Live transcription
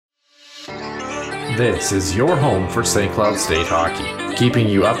This is your home for St. Cloud State hockey, keeping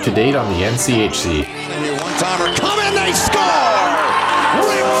you up to date on the NCHC. One-timer coming, they score!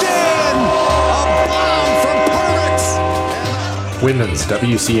 Ripped in! A bomb from Mavericks! Women's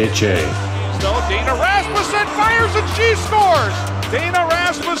WCHA. So Dana Rasmussen fires and she scores! Dana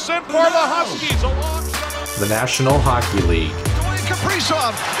Rasmussen for the Huskies alongside The National Hockey League.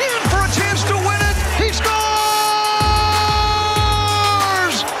 Kaprizov in for a chance to win it! He scores!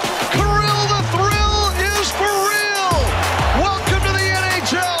 Kirill, the thrill is for real! Welcome to the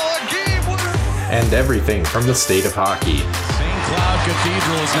NHL, a game winner! And everything from the state of hockey. St. Cloud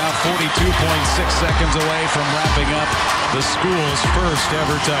Cathedral is now 42.6 seconds away from wrapping up the school's first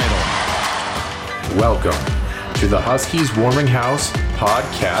ever title. Welcome to the Huskies Warming House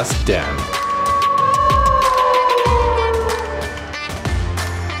Podcast Den.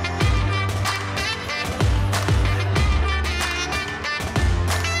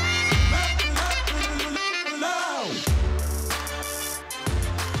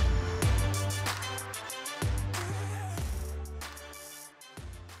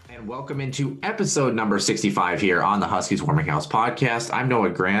 Welcome into episode number 65 here on the Huskies Warming House podcast. I'm Noah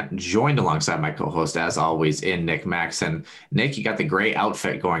Grant, joined alongside my co-host, as always, in Nick Maxon. Nick, you got the gray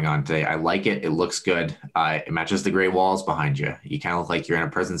outfit going on today. I like it. It looks good. It matches the gray walls behind you. You kind of look like you're in a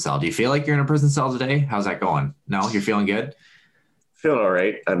prison cell. Do you feel like you're in a prison cell today? How's that going? No, you're feeling good? Feeling all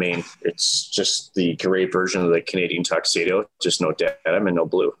right. I mean, it's just the gray version of the Canadian tuxedo, just no denim and no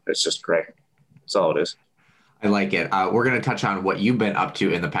blue. It's just gray. That's all it is. I like it. We're going to touch on what you've been up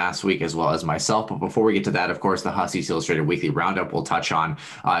to in the past week as well as myself. But before we get to that, of course, the Huskies Illustrated Weekly Roundup will touch on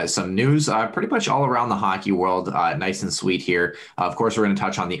some news pretty much all around the hockey world. Nice and sweet here. Of course, we're going to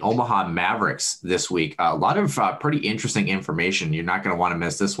touch on the Omaha Mavericks this week. A lot of pretty interesting information. You're not going to want to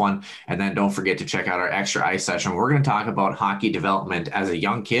miss this one. And then don't forget to check out our extra ice session. We're going to talk about hockey development as a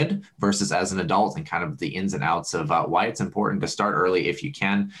young kid versus as an adult and kind of the ins and outs of why it's important to start early if you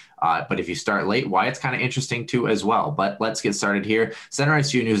can. But if you start late, why it's kind of interesting too as well. But let's get started here. Center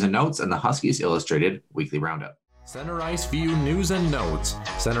Ice View News and Notes and the Huskies Illustrated Weekly Roundup. Center Ice View News and Notes.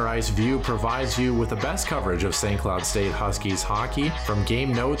 Center Ice View provides you with the best coverage of St. Cloud State Huskies hockey from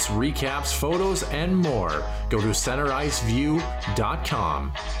game notes, recaps, photos, and more. Go to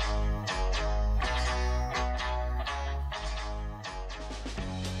centericeview.com.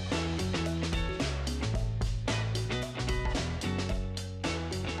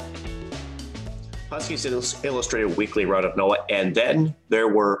 Huskies Illustrated Weekly Roundup, Noah, and then there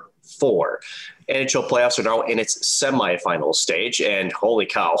were four. NHL playoffs are now in its semifinal stage, and holy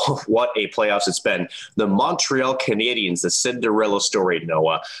cow, what a playoffs it's been. The Montreal Canadiens, the Cinderella story,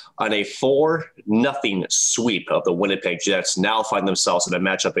 Noah, on a 4-0 sweep of the Winnipeg Jets, now find themselves in a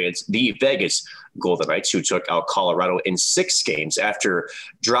matchup against the Vegas Golden Knights, who took out Colorado in 6 games after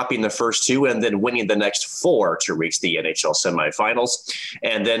dropping the first 2 and then winning the next 4 to reach the NHL semifinals.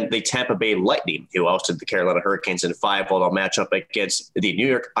 And then the Tampa Bay Lightning, who ousted the Carolina Hurricanes in 5, while they'll match up against the New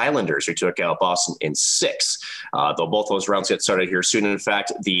York Islanders, who took out Boston in 6. Though both those rounds get started here soon. In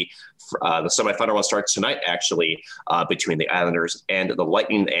fact, the semifinal will start tonight, actually, between the Islanders and the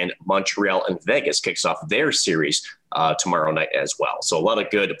Lightning, and Montreal and Vegas kicks off their series tomorrow night as well. So a lot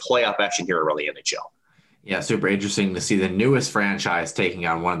of good playoff action here around the NHL. Yeah, super interesting to see the newest franchise taking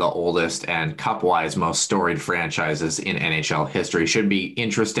on one of the oldest and cup-wise most storied franchises in NHL history. Should be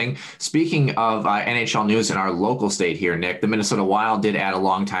interesting. Speaking of NHL news in our local state here, Nick, the Minnesota Wild did add a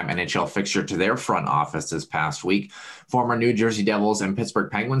longtime NHL fixture to their front office this past week. Former New Jersey Devils and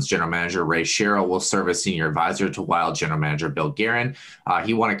Pittsburgh Penguins general manager Ray Shero will serve as senior advisor to Wild general manager Bill Guerin.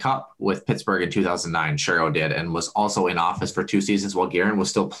 He won a cup with Pittsburgh in 2009, Shero did, and was also in office for 2 seasons while Guerin was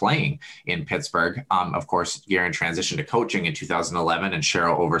still playing in Pittsburgh. Of course, Guerin transitioned to coaching in 2011, and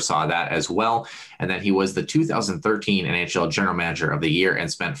Shero oversaw that as well. And then he was the 2013 NHL General Manager of the Year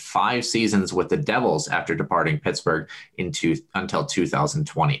and spent 5 seasons with the Devils after departing Pittsburgh until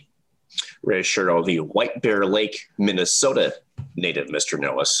 2020. Ray Shero, the White Bear Lake, Minnesota native, Mr.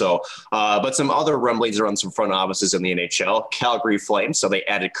 Noah. So, but some other rumblings around some front offices in the NHL. Calgary Flames, so they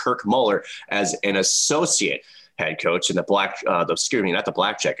added Kirk Muller as an associate head coach, and the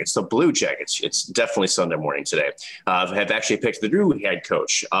Blue Jackets. It's definitely Sunday morning today. Have actually picked the new head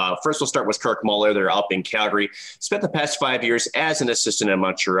coach. First, we'll start with Kirk Muller. They're up in Calgary. Spent the past 5 years as an assistant in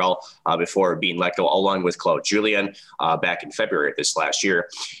Montreal before being let go, along with Claude Julien back in February of this last year.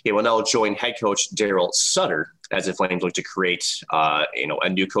 He will now join head coach Daryl Sutter as the Flames look to create a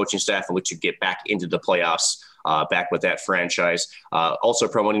new coaching staff and look to get back into the playoffs. Back with that franchise. Also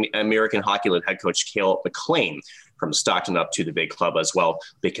promoting American Hockey League head coach Cale McLean, from Stockton up to the big club as well,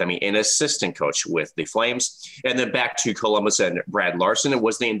 becoming an assistant coach with the Flames. And then back to Columbus, and Brad Larson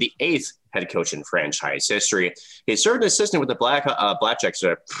was named the 8th head coach in franchise history. He served as assistant with the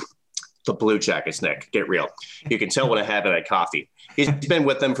Blackjacks. The Blue Jackets, Nick, get real. You can tell when I have it at coffee. He's been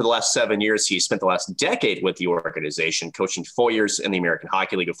with them for the last 7 years. He spent the last decade with the organization, coaching 4 years in the American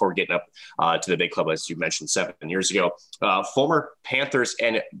Hockey League before getting up to the big club, as you mentioned, 7 years ago. Former Panthers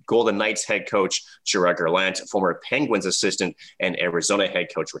and Golden Knights head coach Gerard Gallant, former Penguins assistant and Arizona head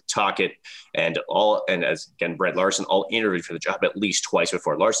coach Rick Tocchet, and as again, Brad Larson, all interviewed for the job at least twice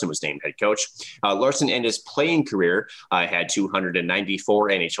before Larson was named head coach. Larson, in his playing career, had 294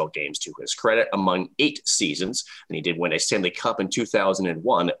 NHL games to his credit among 8 seasons, and he did win a Stanley Cup in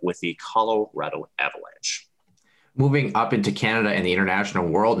 2001 with the Colorado Avalanche. Moving up into Canada and the international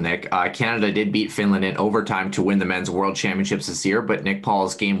world, Nick, Canada did beat Finland in overtime to win the men's world championships this year, but Nick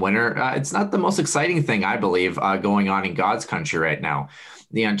Paul's game winner, it's not the most exciting thing, I believe, going on in God's country right now.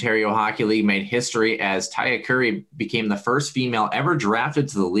 The Ontario Hockey League made history as Taya Curry became the first female ever drafted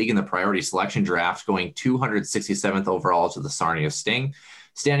to the league in the priority selection draft, going 267th overall to the Sarnia Sting.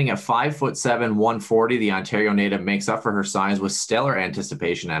 Standing at 5'7", 140, the Ontario native makes up for her size with stellar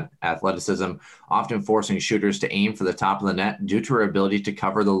anticipation and athleticism, often forcing shooters to aim for the top of the net due to her ability to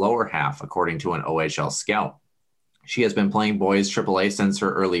cover the lower half, according to an OHL scout. She has been playing boys AAA since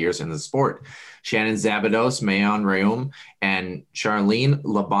her early years in the sport. Shannon Zabados, Mayon Rayum, and Charlene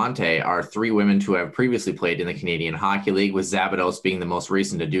Labonte are 3 women to have previously played in the Canadian Hockey League, with Zabados being the most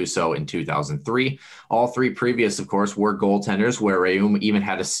recent to do so in 2003. All 3 previous, of course, were goaltenders, where Rayum even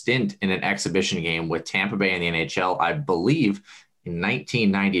had a stint in an exhibition game with Tampa Bay in the NHL, I believe, in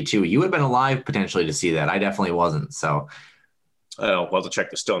 1992. You would have been alive potentially to see that. I definitely wasn't, so... Oh, well, to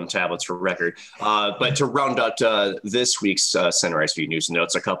check the stone tablets for record. But to round out this week's Center Ice View news and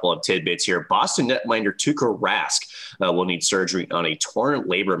notes, a couple of tidbits here. Boston netminder Tuukka Rask will need surgery on a torn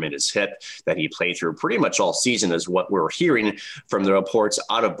labrum in his hip that he played through pretty much all season, is what we're hearing from the reports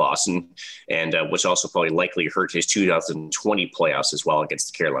out of Boston, and which also probably likely hurt his 2020 playoffs as well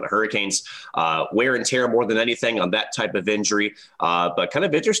against the Carolina Hurricanes. Wear and tear more than anything on that type of injury. But kind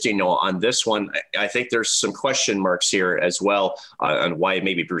of interesting, Noah, on this one, I think there's some question marks here as well. On why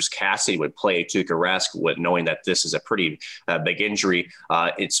maybe Bruce Cassidy would play Tuukka Rask, knowing that this is a pretty big injury.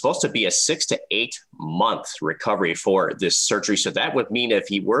 It's supposed to be a 6 to 8 month recovery for this surgery. So that would mean if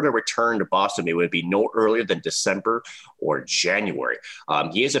he were to return to Boston, it would be no earlier than December or January.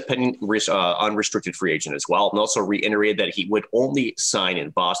 He is a pending unrestricted free agent as well, and also reiterated that he would only sign in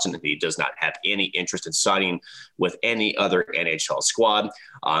Boston, and he does not have any interest in signing with any other NHL squad.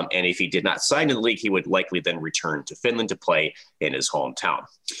 And if he did not sign in the league, he would likely then return to Finland to play in his hometown.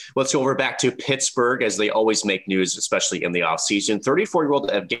 Let's go over back to Pittsburgh, as they always make news, especially in the offseason.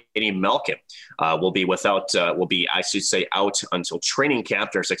 34-year-old Evgeny Malkin will be out until training camp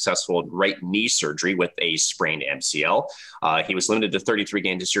after a successful right knee surgery with a sprained MCL. He was limited to 33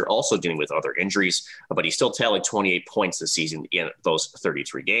 games this year, also dealing with other injuries, but he still tallied 28 points this season in those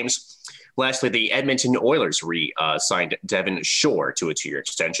 33 games. Lastly, the Edmonton Oilers re-signed Devin Shore to a 2-year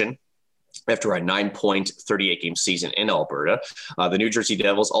extension after a 9-point, 38-game season in Alberta. The New Jersey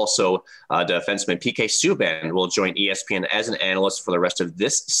Devils, also defenseman PK Subban, will join ESPN as an analyst for the rest of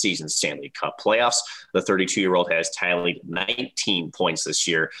this season's Stanley Cup playoffs. The 32-year-old has tallied 19 points this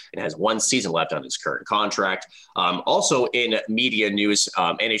year and has 1 season left on his current contract. Also in media news,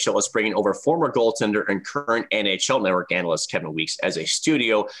 NHL is bringing over former goaltender and current NHL Network analyst Kevin Weeks as a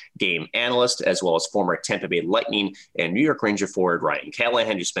studio game analyst, as well as former Tampa Bay Lightning and New York Ranger forward Ryan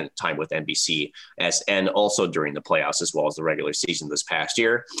Callahan, who spent time with NBCSN also during the playoffs as well as the regular season this past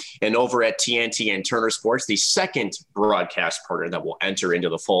year. And over at TNT and Turner Sports, the second broadcast partner that will enter into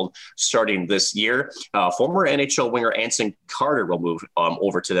the fold starting this year, former NHL winger Anson Carter will move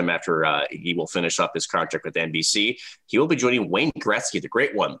over to them after he will finish up his contract with NBC. He will be joining Wayne Gretzky, the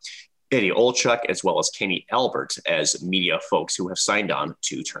great one, Eddie Olchuk, as well as Kenny Albert as media folks who have signed on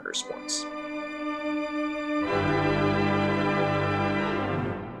to Turner Sports.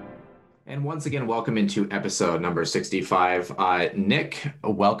 And once again, welcome into episode number 65. Nick,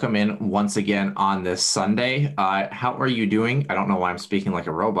 welcome in once again on this Sunday. How are you doing? I don't know why I'm speaking like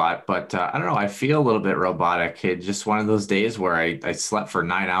a robot, but I don't know. I feel a little bit robotic. It's just one of those days where I slept for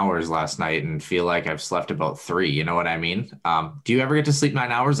 9 hours last night and feel like I've slept about 3. You know what I mean? Do you ever get to sleep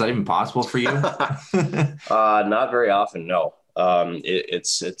 9 hours? Is that even possible for you? Not very often, no.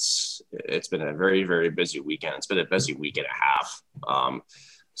 It's been a very, very busy weekend. It's been a busy week and a half.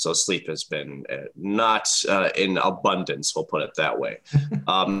 So sleep has been not in abundance, we'll put it that way.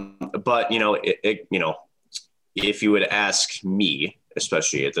 But, if you would ask me,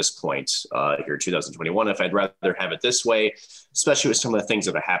 especially at this point here in 2021. If I'd rather have it this way, especially with some of the things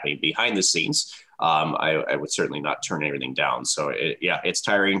that are happening behind the scenes, I would certainly not turn everything down. So it's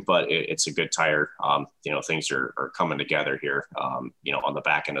tiring, but it's a good tire. Things are coming together here, on the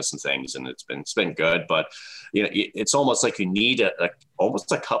back end of some things, and it's been good. But it's almost like you need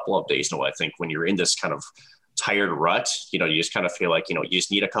almost a couple of days. I think when you're in this kind of tired rut, you just kind of feel like, you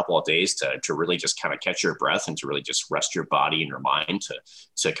just need a couple of days to really just kind of catch your breath and to really just rest your body and your mind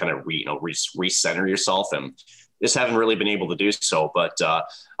to kind of recenter yourself, and just haven't really been able to do so. But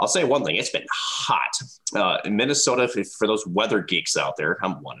I'll say one thing, it's been hot in Minnesota. For those weather geeks out there,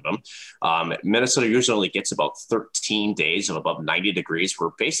 I'm one of them. Minnesota usually only gets about 13 days of above 90 degrees. We're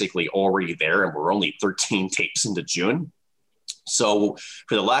basically already there, and we're only 13 days into June. So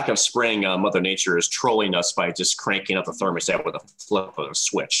for the lack of spring, Mother Nature is trolling us by just cranking up the thermostat with a flip of a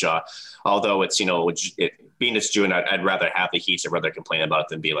switch. Although it's, being it's June, I'd rather have the heat. I'd rather complain about it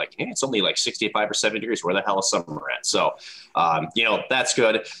than be like, hey, it's only like 65 or 70 degrees. Where the hell is summer at? So, that's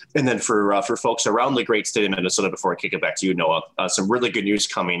good. And then for folks around the great state of Minnesota, before I kick it back to you, Noah, some really good news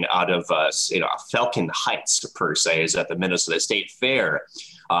coming out of, Falcon Heights, per se, is at the Minnesota State Fair.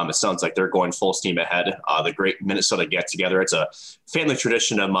 It sounds like they're going full steam ahead. The Great Minnesota Get Together. It's a family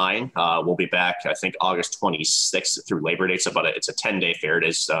tradition of mine. We'll be back, I think, August 26th through Labor Day. So it's a 10-day fair. It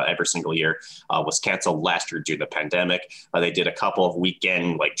is every single year. Was canceled last year due to the pandemic. They did a couple of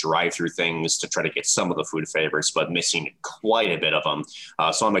weekend drive-through things to try to get some of the food favorites, but missing quite a bit of them.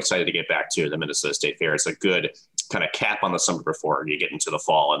 So I'm excited to get back to the Minnesota State Fair. It's a good kind of cap on the summer before you get into the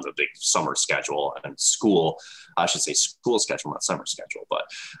fall and the big summer schedule and school. I should say school schedule, not summer schedule. But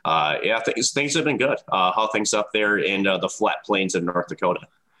things have been good. How things up there in the flat plains of North Dakota?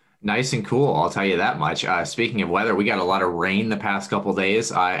 Nice and cool, I'll tell you that much. Speaking of weather, we got a lot of rain the past couple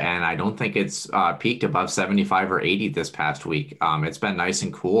days, and I don't think it's peaked above 75 or 80 this past week. It's been nice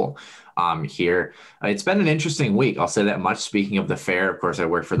and cool here. It's been an interesting week, I'll say that much. Speaking of the fair, of course, I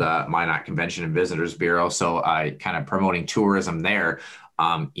work for the Minot Convention and Visitors Bureau, so kind of promoting tourism there.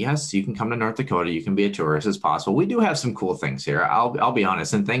 Yes, you can come to North Dakota. You can be a tourist as possible. We do have some cool things here. I'll be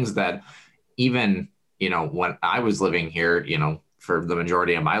honest, and things that even, when I was living here, for the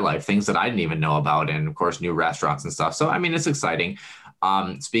majority of my life, things that I didn't even know about, and of course, new restaurants and stuff. So, it's exciting.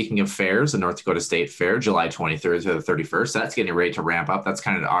 Speaking of fairs, the North Dakota State Fair, July 23rd to the 31st, that's getting ready to ramp up. That's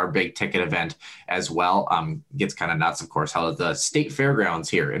kind of our big ticket event as well. Gets kind of nuts, of course, held at the state fairgrounds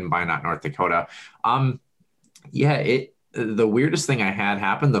here in Minot, North Dakota. The weirdest thing I had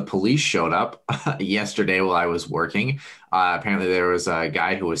happened, the police showed up yesterday while I was working. Apparently there was a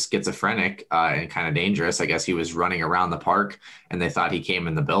guy who was schizophrenic and kind of dangerous. I guess he was running around the park and they thought he came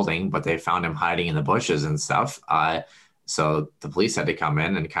in the building, but they found him hiding in the bushes and stuff. So the police had to come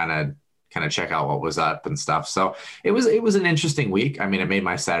in and kind of check out what was up and stuff. So it was an interesting week. It made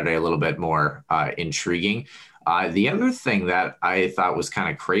my Saturday a little bit more intriguing. The other thing that I thought was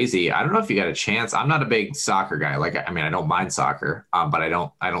kind of crazy, I don't know if you got a chance. I'm not a big soccer guy. I don't mind soccer, but I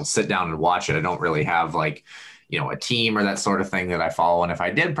don't sit down and watch it. I don't really have a team or that sort of thing that I follow. And if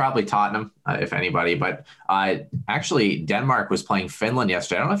I did, probably Tottenham, if anybody. But actually, Denmark was playing Finland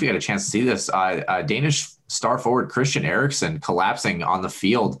yesterday. I don't know if you got a chance to see this. Danish star forward Christian Eriksen collapsing on the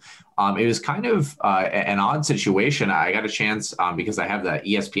field. It was kind of an odd situation. I got a chance because I have the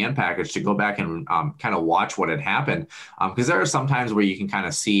ESPN package to go back and kind of watch what had happened. Because there are some times where you can kind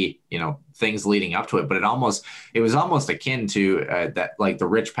of see, things leading up to it, but it was almost akin to that, like the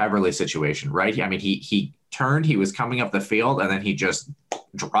Rich Peverly situation, right? He turned, he was coming up the field, and then he just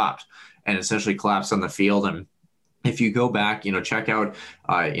dropped and essentially collapsed on the field. And if you go back, check out,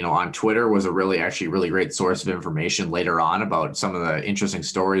 on Twitter was a really great source of information later on about some of the interesting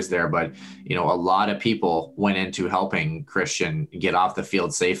stories there. But, a lot of people went into helping Christian get off the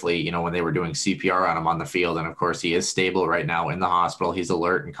field safely, when they were doing CPR on him on the field. And of course, he is stable right now in the hospital. He's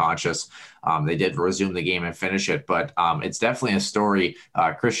alert and conscious. They did resume the game and finish it. But it's definitely a story,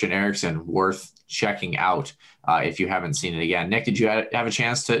 Christian Eriksen, worth checking out if you haven't seen it again. Nick, did you have a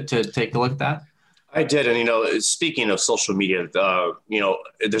chance to take a look at that? I did. And, speaking of social media,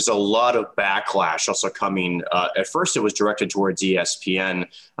 there's a lot of backlash also coming. At first, it was directed towards ESPN,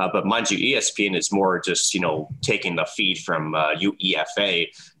 but mind you, ESPN is more just, taking the feed from UEFA.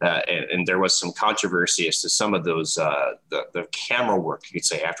 And there was some controversy as to some of those, the camera work, you could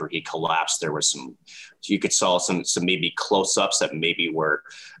say, after he collapsed. There was you could saw some maybe close-ups that maybe were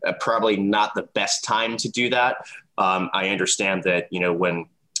probably not the best time to do that. I understand that, when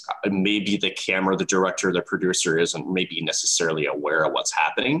maybe the camera, the director, the producer isn't maybe necessarily aware of what's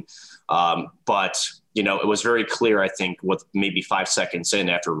happening. But it was very clear, I think, with maybe 5 seconds in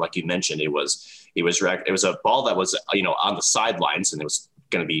after, like you mentioned, it was a ball that was, on the sidelines, and it was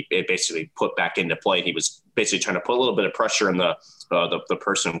going to be basically put back into play. He was basically trying to put a little bit of pressure on the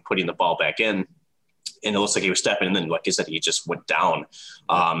person putting the ball back in. And it looks like he was stepping, and then, like I said, he just went down.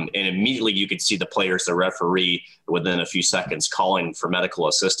 And immediately you could see the players, the referee, within a few seconds calling for medical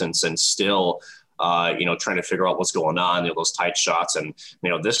assistance, and still, trying to figure out what's going on, those tight shots. And,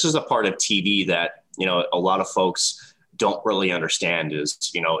 this is a part of TV that, a lot of folks don't really understand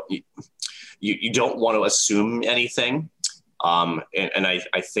is, you don't want to assume anything. And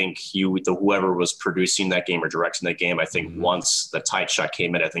I think whoever was producing that game or directing that game, I think once the tight shot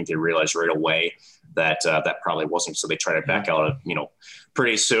came in, I think they realized right away that that probably wasn't. So they tried to back out,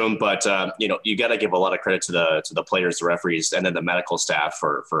 pretty soon. But you got to give a lot of credit to the players, the referees, and then the medical staff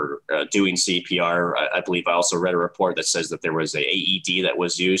for doing CPR. I believe I also read a report that says that there was a AED that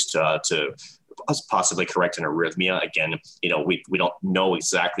was used to possibly correct an arrhythmia. Again, we don't know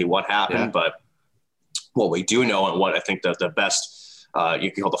exactly what happened, but what we do know, and what I think the best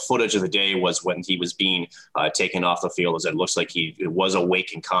you can call the footage of the day, was when he was being taken off the field, is it looks like he was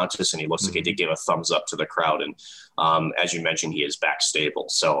awake and conscious, and he looks like he did give a thumbs up to the crowd. And as you mentioned, he is back stable.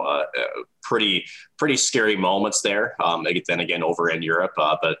 So pretty scary moments there. Then again, over in Europe,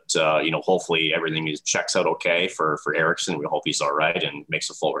 but hopefully everything checks out okay for Eriksson. We hope he's all right and makes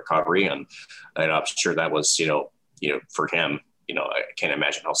a full recovery. And I'm sure that was, for him, I can't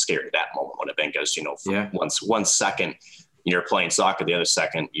imagine how scary that moment would have been, because, for 1 second you're playing soccer, the other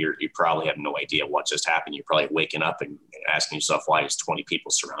second you probably have no idea what just happened. You're probably waking up and asking yourself, why is 20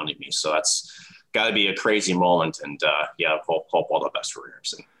 people surrounding me? So that's got to be a crazy moment. And hope all the best for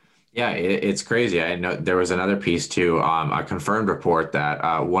Eriksson. Yeah, it's crazy. I know there was another piece too, a confirmed report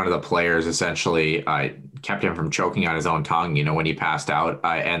that one of the players essentially kept him from choking on his own tongue, when he passed out.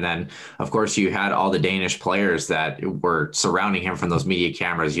 And then, of course, you had all the Danish players that were surrounding him from those media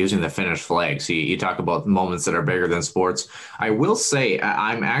cameras using the Finnish flag. So you talk about moments that are bigger than sports. I will say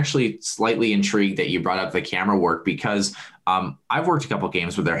I'm actually slightly intrigued that you brought up the camera work, because I've worked a couple of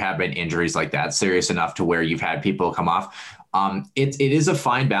games where there have been injuries like that, serious enough to where you've had people come off. It is a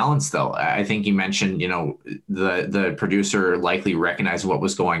fine balance, though. I think you mentioned, the producer likely recognized what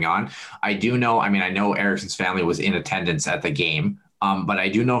was going on. I know Eriksson's family was in attendance at the game, but I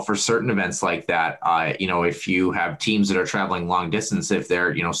do know for certain events like that, if you have teams that are traveling long distance, if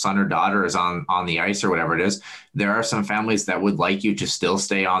their, son or daughter is on the ice or whatever it is, there are some families that would like you to still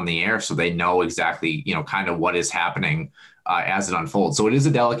stay on the air so they know exactly, kind of what is happening as it unfolds. So it is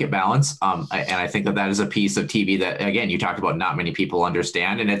a delicate balance. And I think that is a piece of TV that, again, you talked about, not many people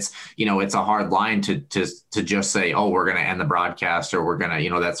understand. And it's, it's a hard line to just say, oh, we're going to end the broadcast, or we're going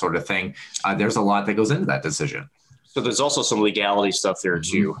to, that sort of thing. There's a lot that goes into that decision. So there's also some legality stuff there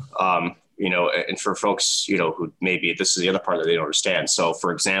too. And for folks, who maybe this is the other part that they don't understand. So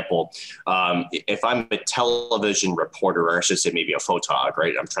for example, if I'm a television reporter, or I should say maybe a photog,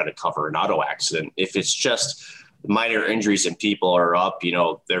 right? I'm trying to cover an auto accident. If it's just minor injuries and people are up,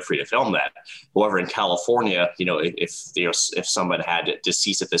 they're free to film that. However, in California, if someone had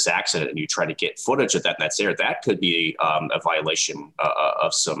deceased at this accident and you try to get footage of that and that's there, that could be a violation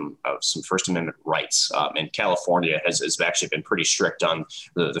of some First Amendment rights. And California has actually been pretty strict on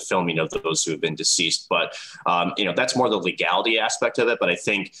the filming of those who have been deceased. But, that's more the legality aspect of it. But I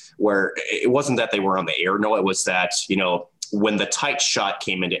think where it wasn't that they were on the air. No, it was that, when the tight shot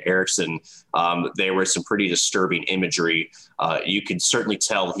came into Eriksson, there was some pretty disturbing imagery. You could certainly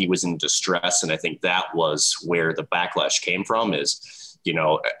tell he was in distress. And I think that was where the backlash came from is,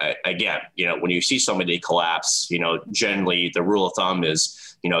 again, when you see somebody collapse, generally the rule of thumb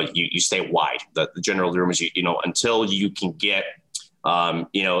is, you stay wide. The general rule is, until you can get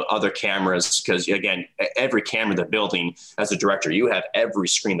other cameras, because again, every camera in the building, as a director, you have every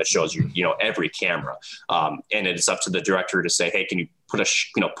screen that shows you, every camera. And it's up to the director to say, hey, can you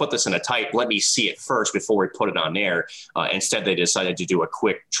put this in a tight, let me see it first before we put it on air. Instead, they decided to do a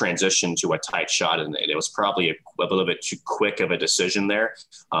quick transition to a tight shot. And it was probably a little bit too quick of a decision there.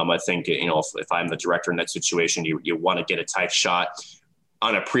 I think, if I'm the director in that situation, you want to get a tight shot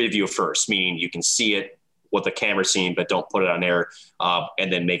on a preview first, meaning you can see it, what the camera's seeing, but don't put it on air,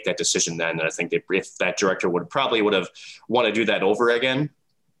 and then make that decision then. And I think that if that director would have want to do that over again,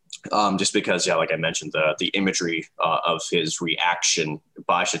 Just because, yeah, like I mentioned, the imagery of his reaction,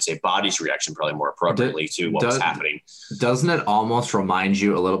 I should say body's reaction, probably more appropriately to what was happening. Doesn't it almost remind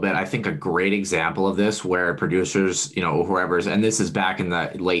you a little bit? I think a great example of this where producers, whoever's, and this is back in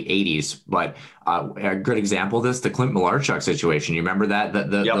the late 80s, but a good example of this, the Clint Malarchuk situation. You remember that?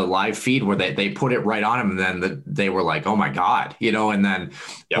 The live feed where they put it right on him and then they were like, oh my God, and then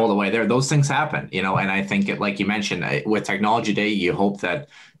pulled away there. Those things happen, and I think like you mentioned, with technology today, you hope that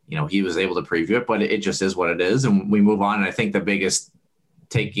he was able to preview it, but it just is what it is. And we move on. And I think the biggest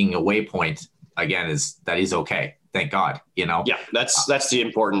taking away point, again, is that he's okay. Thank God, Yeah, that's the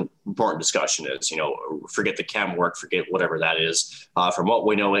important discussion is, forget the chem work, forget whatever that is. From what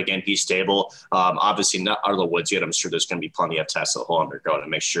we know, again, he's stable. Obviously not out of the woods yet. I'm sure there's going to be plenty of tests that he'll undergo to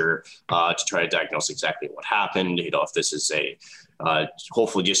make sure to try to diagnose exactly what happened. If this is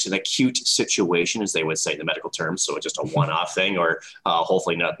hopefully just an acute situation, as they would say in the medical terms. So just a one-off thing, or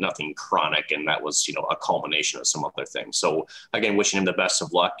hopefully nothing chronic. And that was, a culmination of some other things. So again, wishing him the best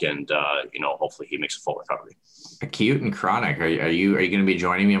of luck and, hopefully he makes a full recovery. Acute and chronic. Are you going to be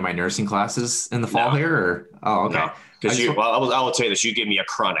joining me in my nursing classes in the fall here? Or? Oh, okay. No. Because I will tell you this, you give me a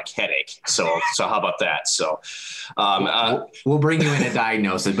chronic headache. So how about that? So we'll bring you in and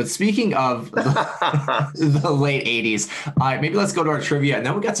diagnose it. But speaking of the late 80s, maybe let's go to our trivia. And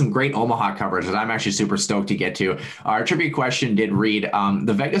then we got some great Omaha coverage that I'm actually super stoked to get to. Our trivia question did read,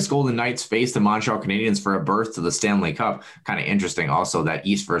 the Vegas Golden Knights faced the Montreal Canadiens for a berth to the Stanley Cup. Kind of interesting also that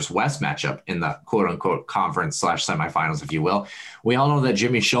East versus West matchup in the quote unquote conference / semifinals, if you will. We all know that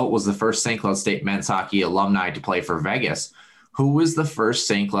Jimmy Schultz was the first St. Cloud State men's hockey alumni to play for Vegas. Who was the first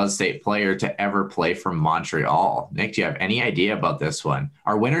St. Cloud State player to ever play for Montreal? Nick, do you have any idea about this one?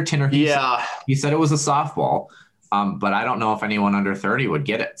 Our winner, Tinner, he said it was a softball, but I don't know if anyone under 30 would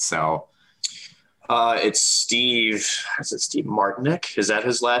get it. So it's Steve. Is it Steve Martinick? Is that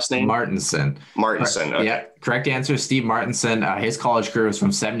his last name? Martinson. Okay. Yeah. Correct answer, Steve Martinson. His college career was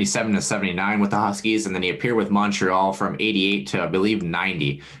from 77 to 79 with the Huskies, and then he appeared with Montreal from 88 to, I believe,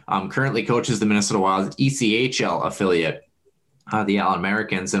 90. Currently coaches the Minnesota Wild ECHL affiliate, the Allen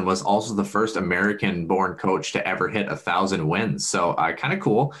Americans, and was also the first American-born coach to ever hit 1,000 wins. So kind of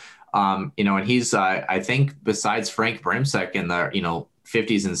cool. And he's, I think, besides Frank Brimsek in the,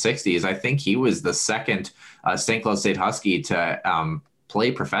 50s and 60s, I think he was the second St. Cloud State Husky to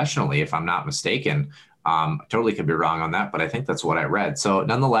play professionally, if I'm not mistaken. Totally could be wrong on that, but I think that's what I read. So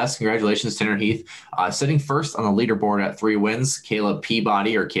nonetheless, congratulations, Tinner Heath, sitting first on the leaderboard at 3 wins. Caleb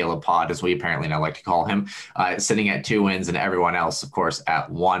Peabody, or Caleb Pod, as we apparently now like to call him, sitting at 2 wins, and everyone else, of course, at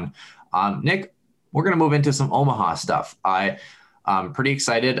 1. Nick, we're going to move into some Omaha stuff. I'm pretty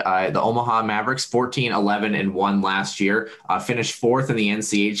excited. The Omaha Mavericks, 14-11-1 last year, finished 4th in the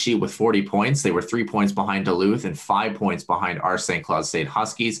NCHC with 40 points. They were 3 points behind Duluth and 5 points behind our St. Cloud State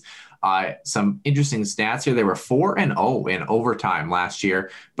Huskies. Some interesting stats here. They were 4-0 in overtime last year,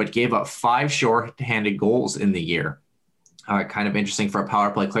 but gave up 5 short-handed goals in the year. Kind of interesting for a power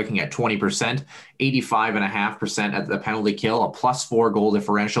play, clicking at 20%, 85.5% at the penalty kill, a +4 goal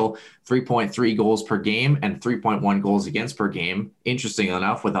differential, 3.3 goals per game, and 3.1 goals against per game. Interesting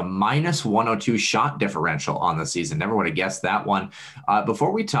enough, with a -102 shot differential on the season. Never would have guessed that one.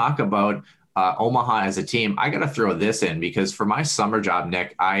 Before we talk about Omaha as a team, I got to throw this in because for my summer job,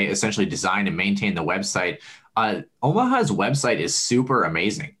 Nick, I essentially design and maintain the website. Omaha's website is super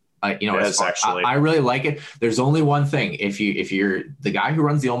amazing. I really like it. There's only one thing. If you're the guy who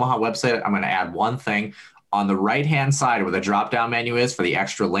runs the Omaha website, I'm going to add one thing. On the right-hand side where the drop-down menu is for the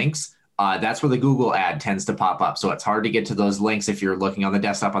extra links, that's where the Google ad tends to pop up. So it's hard to get to those links if you're looking on the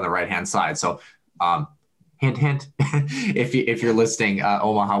desktop on the right-hand side. So hint, hint, if you're listing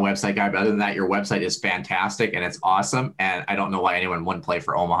Omaha website guy, but other than that, your website is fantastic and it's awesome. And I don't know why anyone wouldn't play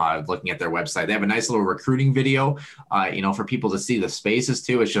for Omaha looking at their website. They have a nice little recruiting video, for people to see the spaces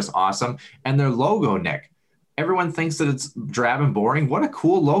too. It's just awesome. And their logo, Nick, everyone thinks that it's drab and boring. What a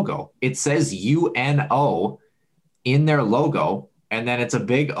cool logo. It says UNO in their logo. And then it's a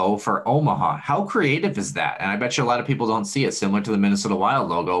big O for Omaha. How creative is that? And I bet you a lot of people don't see it, similar to the Minnesota Wild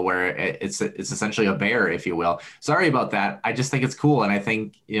logo, where it's essentially a bear, if you will. Sorry about that. I just think it's cool. And I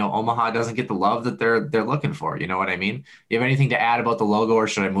think, Omaha doesn't get the love that they're looking for. You know what I mean? You have anything to add about the logo, or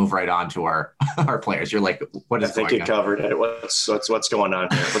should I move right on to our players? You're like, what is going on? I think you covered it. What's going on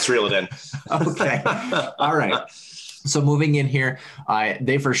here? Let's reel it in. Okay. All right. So moving in here,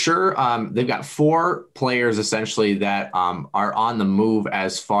 they for sure, they've got 4 players essentially that are on the move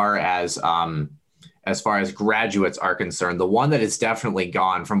as far as as far as graduates are concerned. The one that is definitely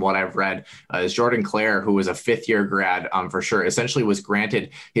gone from what I've read is Jordan Clare, who was a fifth-year grad for sure, essentially was granted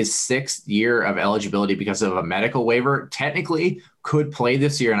his 6th year of eligibility because of a medical waiver. Technically could play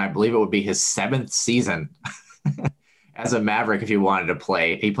this year, and I believe it would be his 7th season as a Maverick if he wanted to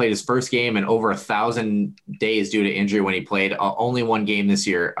play. He played his first game in over 1,000 days due to injury when he played only one game this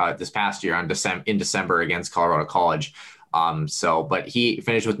past year in December against Colorado College. But he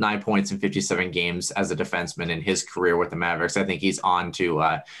finished with 9 points in 57 games as a defenseman in his career with the Mavericks. I think he's on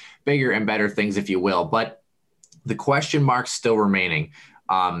to bigger and better things, if you will. But the question mark's still remaining.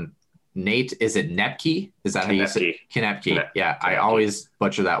 Nate, is it Nepke? Is that how you say it? Konepke. Yeah, I always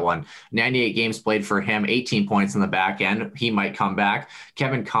butcher that one. 98 games played for him, 18 points in the back end. He might come back.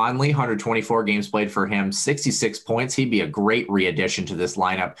 Kevin Conley, 124 games played for him, 66 points. He'd be a great re-addition to this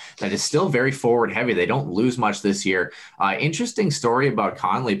lineup that is still very forward heavy. They don't lose much this year. Interesting story about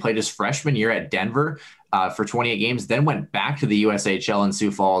Conley. Played his freshman year at Denver for 28 games, then went back to the USHL in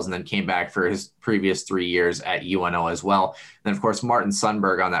Sioux Falls, and then came back for his previous 3 years at UNO as well. And then, of course, Martin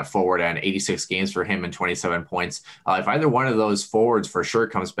Sundberg on that forward end, 86 games for him and 27 points. If either one of those forwards for sure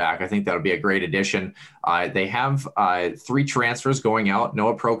comes back, I think that would be a great addition. They have 3 transfers going out.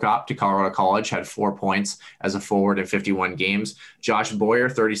 Noah Prokop to Colorado College had 4 points as a forward in 51 games. Josh Boyer,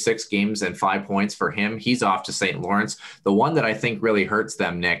 36 games and 5 points for him. He's off to St. Lawrence. The one that I think really hurts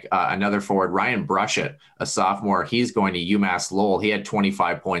them, Nick, another forward, Ryan Brushett, a sophomore. He's going to UMass Lowell. He had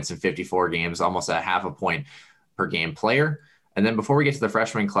 25 points in 54 games, almost a half a point per game player. And then before we get to the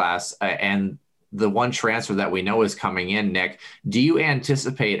freshman class and the one transfer that we know is coming in, Nick, do you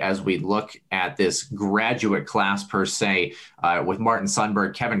anticipate as we look at this graduate class per se with Martin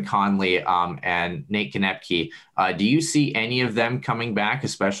Sundberg, Kevin Conley, and Nate Konepke, do you see any of them coming back,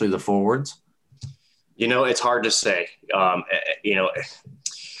 especially the forwards? It's hard to say.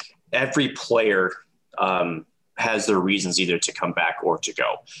 Every player has their reasons either to come back or to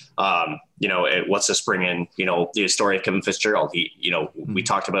go. Let's just bring in, the story of Kevin Fitzgerald. We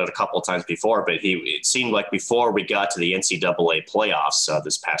talked about it a couple of times before, but it seemed like before we got to the NCAA playoffs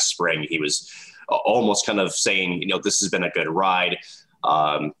this past spring, he was almost kind of saying, this has been a good ride.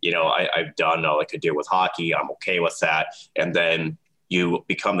 I've done all I could do with hockey. I'm okay with that. And then you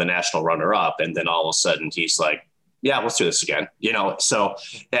become the national runner-up, and then all of a sudden he's like, yeah, let's do this again. So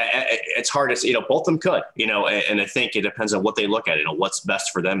it's hard to, both of them could, and I think it depends on what they look at, what's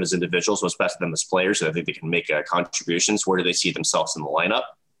best for them as individuals, what's best for them as players. And I think they can make contributions. Where do they see themselves in the lineup?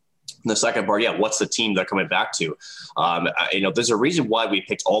 And the second part, what's the team they're coming back to? There's a reason why we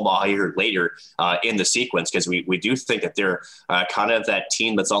picked Omaha here later in the sequence, because we do think that they're kind of that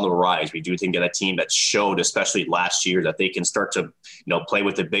team that's on the rise. We do think that a team that showed, especially last year, that they can start to, play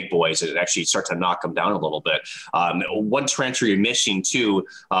with the big boys and actually start to knock them down a little bit. One transfer you're missing too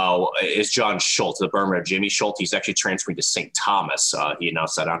is John Schultz, the Burma Jimmy Schultz. He's actually transferring to St. Thomas. He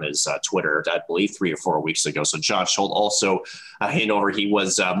announced that on his Twitter, I believe 3 or 4 weeks ago. So John Schultz also, he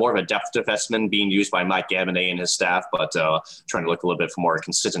was more of a depth defenseman being used by Mike Gavin and his staff, but trying to look a little bit for more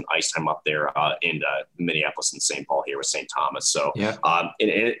consistent ice time up there in Minneapolis and St. Paul here with St. Thomas. So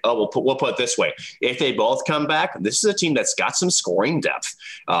we'll put it this way. If they both come back, this is a team that's got some scoring depth.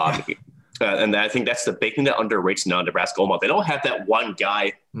 And I think that's the big thing that underrates now Nebraska-Omaha. They don't have that one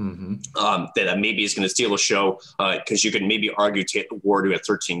guy that maybe is going to steal a show, because you could maybe argue Taylor Ward, who had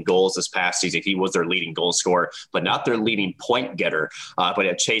 13 goals this past season, he was their leading goal scorer, but not their leading point getter. But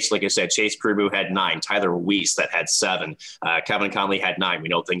at Chase, like I said, Chase Prubhu had 9, Tyler Weiss that had 7, Kevin Conley had 9. We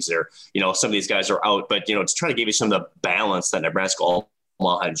know things are, some of these guys are out, but to try to give you some of the balance that Nebraska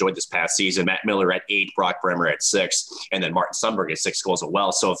enjoyed this past season. Matt Miller at 8, Brock Bremer at 6, and then Martin Sundberg at 6 goals as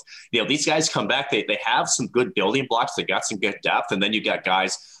well. So if these guys come back, they have some good building blocks. They got some good depth, and then you got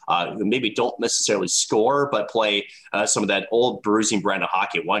guys who maybe don't necessarily score, but play some of that old bruising brand of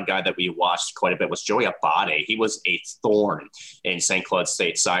hockey. One guy that we watched quite a bit was Joey Abate. He was a thorn in St. Cloud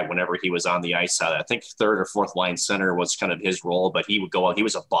State side whenever he was on the ice. I think 3rd or 4th line center was kind of his role, but he would go out. He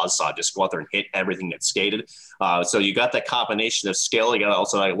was a buzzsaw, just go out there and hit everything that skated. So you got that combination of skill. You got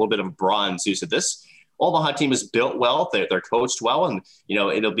also like a little bit of bronze too. So this Omaha team is built well. They're coached well, and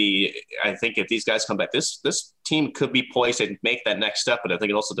it'll be. I think if these guys come back, this team could be poised to make that next step. But I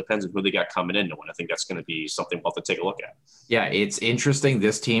think it also depends on who they got coming into. And I think that's going to be something we'll have to take a look at. Yeah, it's interesting.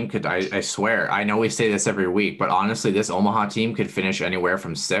 This team could. I swear. I know we say this every week, but honestly, this Omaha team could finish anywhere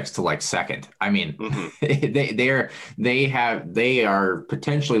from 6th to like 2nd. I mean, they are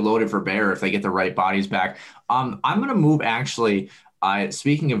potentially loaded for bear if they get the right bodies back. I'm going to move actually.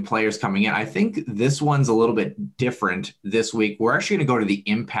 Speaking of players coming in, I think this one's a little bit different this week. We're actually going to go to the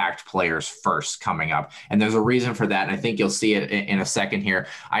impact players first coming up. And there's a reason for that. And I think you'll see it in a second here.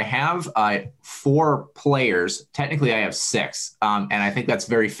 I have 4 players. Technically, I have 6. And I think that's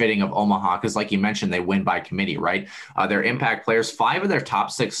very fitting of Omaha because, like you mentioned, they win by committee, right? Their impact players, 5 of their top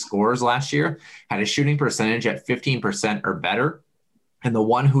 6 scorers last year had a shooting percentage at 15% or better. And the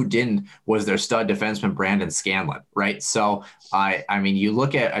one who didn't was their stud defenseman, Brandon Scanlon, right? So, I mean, you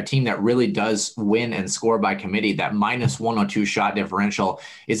look at a team that really does win and score by committee, that minus 102 shot differential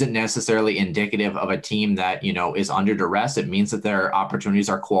isn't necessarily indicative of a team that, is under duress. It means that their opportunities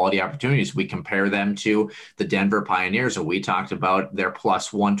are quality opportunities. We compare them to the Denver Pioneers, and we talked about their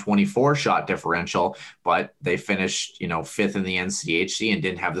plus 124 shot differential, but they finished, 5th in the NCHC and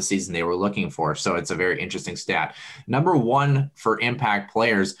didn't have the season they were looking for. So it's a very interesting stat. Number 1 for impact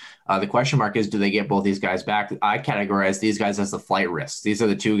players, the question mark is, do they get both these guys back? I categorize these guys as the flight risks. These are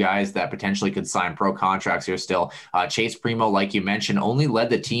the 2 guys that potentially could sign pro contracts here still. Chase Primo, like you mentioned, only led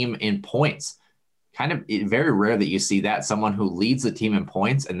the team in points. Kind of very rare that you see that, someone who leads the team in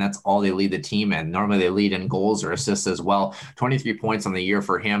points, and that's all they lead the team in. Normally they lead in goals or assists as well. 23 points on the year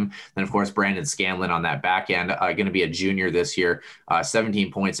for him. Then, of course, Brandon Scanlon on that back end, going to be a junior this year,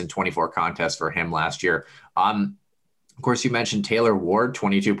 17 points in 24 contests for him last year. Of course, you mentioned Taylor Ward,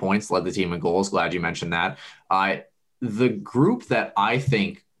 22 points, led the team in goals. Glad you mentioned that. The group that I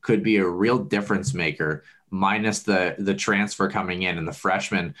think could be a real difference maker, minus the transfer coming in and the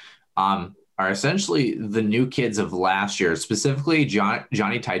freshmen, are essentially the new kids of last year, specifically Johnny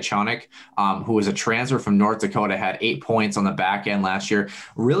Tychonik, who was a transfer from North Dakota, had 8 points on the back end last year,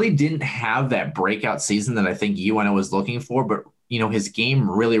 really didn't have that breakout season that I think UNO was looking for, but his game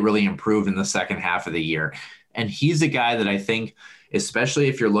really, really improved in the second half of the year. And he's a guy that I think, especially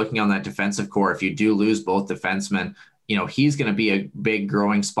if you're looking on that defensive core, if you do lose both defensemen, he's going to be a big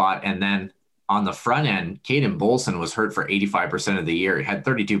growing spot. And then on the front end, Caden Bolson was hurt for 85% of the year. He had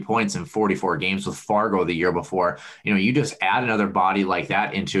 32 points in 44 games with Fargo the year before. You just add another body like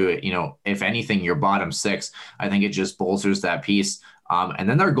that into it. If anything, your bottom 6, I think it just bolsters that piece. And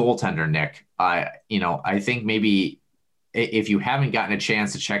then their goaltender, Nick, I think maybe if you haven't gotten a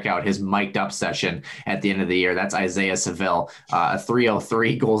chance to check out his mic'd up session at the end of the year, that's Isaiah Seville, a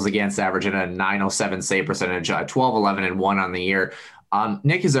 303 goals against average and a 907 save percentage, 12-11-1 on the year.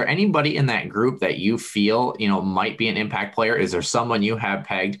 Nick, is there anybody in that group that you feel, might be an impact player? Is there someone you have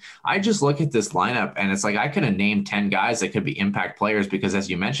pegged? I just look at this lineup and it's like, I could have named 10 guys that could be impact players because, as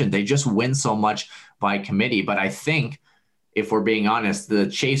you mentioned, they just win so much by committee. But I think, if we're being honest, the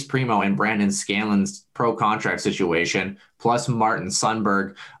Chase Primo and Brandon Scanlon's pro contract situation, plus Martin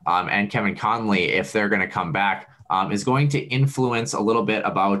Sundberg and Kevin Conley, if they're going to come back, is going to influence a little bit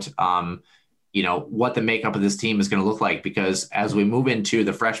about, what the makeup of this team is going to look like. Because as we move into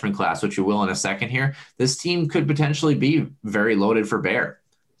the freshman class, which we will in a second here, this team could potentially be very loaded for bear.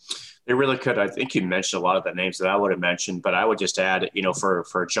 They really could. I think you mentioned a lot of the names that I would have mentioned, but I would just add,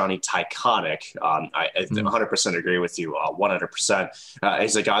 for Johnny Tychonik, I 100% agree with you, 100%.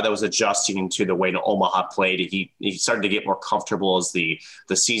 He's a guy that was adjusting to the way Omaha played. He started to get more comfortable as the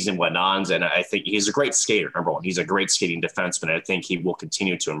season went on, and I think he's a great skater, number one. He's a great skating defenseman. I think he will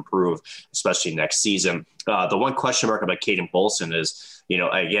continue to improve, especially next season. The one question mark about Caden Bolson is,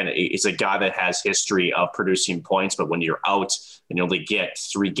 again, it's a guy that has history of producing points, but when you're out and you only get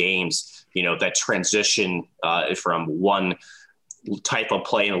 3 games, that transition from one type of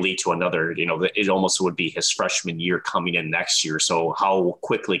play in the league to another, it almost would be his freshman year coming in next year. So how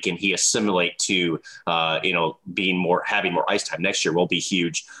quickly can he assimilate to, having more ice time next year will be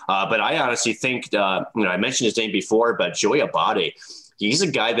huge. But I honestly think, I mentioned his name before, but Joey Abate, he's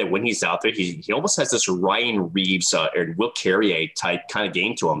a guy that when he's out there, he almost has this Ryan Reeves or Will Carrier type kind of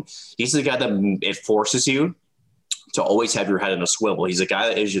game to him. He's the guy that it forces you to always have your head in a swivel. He's a guy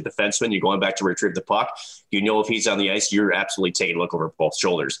that is your defenseman. You're going back to retrieve the puck. If he's on the ice, you're absolutely taking a look over both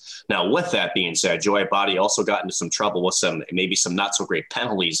shoulders. Now, with that being said, Joey Abate also got into some trouble with some not so great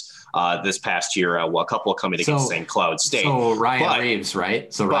penalties this past year. A couple coming against St. Cloud State. So Ryan Reeves,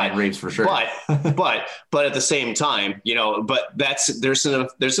 right? So Ryan Reeves for sure. But at the same time, there's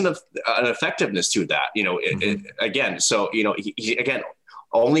an effectiveness to that. Again, so he again.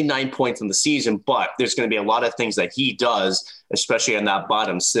 Only 9 points in the season, but there's going to be a lot of things that he does, especially on that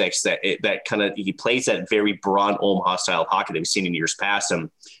bottom 6, he plays that very broad Omaha style hockey that we've seen in years past. And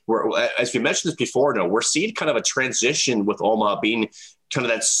as we mentioned this before, we're seeing kind of a transition with Omaha being kind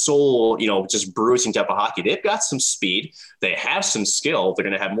of that soul, just bruising type of hockey. They've got some speed. They have some skill. They're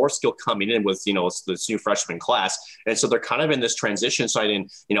going to have more skill coming in with, this new freshman class. And so they're kind of in this transition side. And,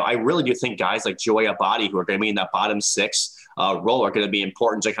 I really do think guys like Joey Abate, who are going to be in that bottom 6, role are going to be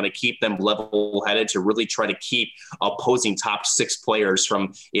important to kind of keep them level-headed, to really try to keep opposing top 6 players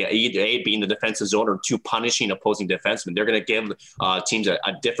from either A, being the defensive zone, or 2, punishing opposing defensemen. They're going to give teams a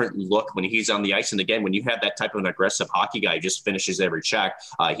different look when he's on the ice. And again, when you have that type of an aggressive hockey guy who just finishes every check,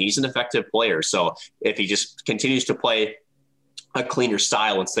 he's an effective player. So if he just continues to play a cleaner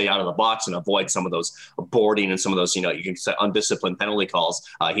style and stay out of the box and avoid some of those boarding and some of those, you can say undisciplined penalty calls,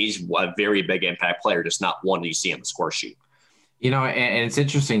 he's a very big impact player, just not one that you see on the score sheet. And it's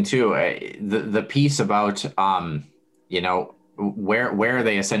interesting too, the piece about, where are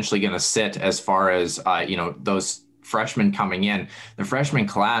they essentially going to sit as far as, those freshmen coming in. The freshman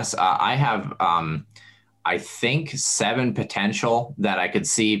class, I have, I think 7 potential that I could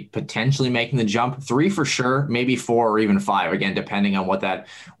see potentially making the jump. 3 for sure, maybe 4 or even 5, again, depending on what that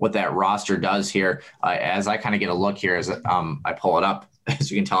roster does here. As I kind of get a look here, as I pull it up,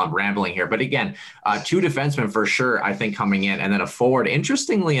 as you can tell, I'm rambling here. But again, 2 defensemen for sure, I think, coming in, and then a forward.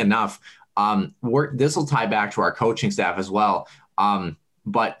 Interestingly enough, this will tie back to our coaching staff as well.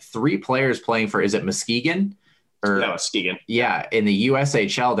 But 3 players playing for, is it Muskegon? Muskegon. Yeah, in the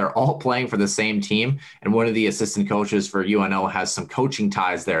USHL, they're all playing for the same team, and one of the assistant coaches for UNO has some coaching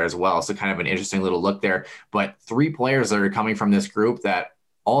ties there as well. So kind of an interesting little look there. But 3 players that are coming from this group, that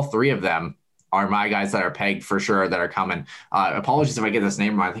all 3 of them are my guys that are pegged for sure that are coming. Apologies if I get this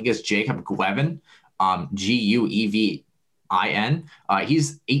name wrong. I think it's Jacob Guevin, Guevin.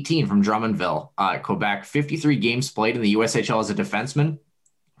 He's 18 from Drummondville, Quebec. 53 games played in the USHL as a defenseman.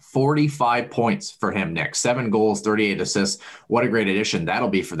 45 points for him, Nick. 7 goals, 38 assists. What a great addition that'll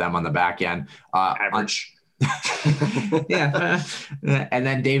be for them on the back end. Average. Yeah. And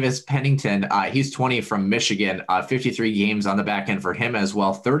then Davis Pennington, he's 20 from Michigan, 53 games on the back end for him as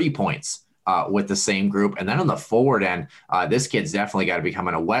well. 30 points with the same group. And then on the forward end, this kid's definitely got to be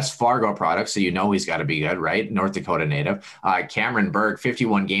coming a West Fargo product, so he's got to be good, right? North Dakota native. Cameron Berg,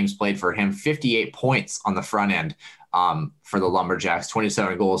 51 games played for him, 58 points on the front end for the Lumberjacks,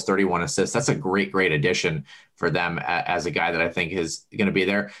 27 goals, 31 assists. That's a great addition for them as a guy that I think is going to be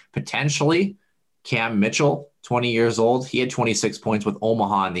there. Potentially Cam Mitchell, 20 years old. He had 26 points with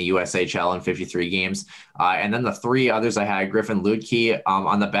Omaha in the USHL in 53 games. And then the 3 others I had, Griffin Ludke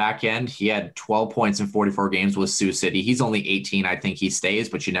on the back end. He had 12 points in 44 games with Sioux City. He's only 18. I think he stays,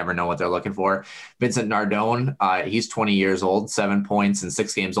 but you never know what they're looking for. Vincent Nardone, he's 20 years old, 7 points in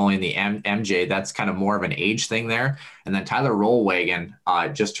 6 games only in the MJ. That's kind of more of an age thing there. And then Tyler Rollwagon,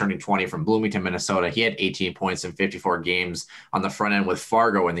 just turning 20 from Bloomington, Minnesota. He had 18 points in 54 games on the front end with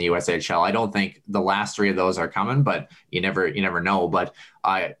Fargo in the USHL. I don't think the last 3 of those are coming, but you never know. But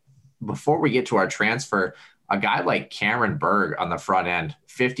before we get to our transfer, a guy like Cameron Berg on the front end,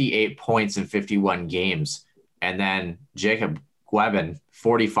 58 points in 51 games. And then Jacob Guevin,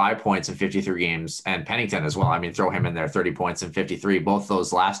 45 points in 53 games, and Pennington as well. I mean, throw him in there, 30 points in 53, both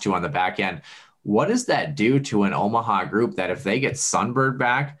those last 2 on the back end. What does that do to an Omaha group that if they get Sundberg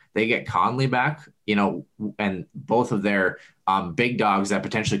back, they get Conley back, and both of their big dogs that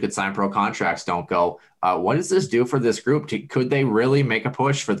potentially could sign pro contracts don't go? What does this do for this group? Could they really make a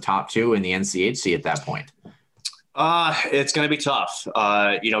push for the top 2 in the NCHC at that point? It's going to be tough,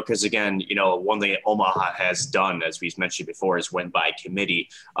 because again, one thing Omaha has done, as we've mentioned before, is win by committee.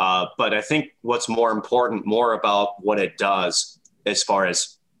 But I think what's more about what it does as far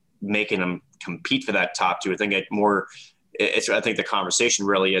as making them compete for that top 2. I think I think the conversation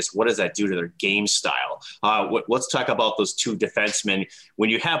really is, what does that do to their game style? Let's talk about those 2 defensemen.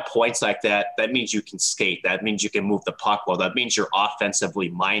 When you have points like that, that means you can skate. That means you can move the puck well. That means you're offensively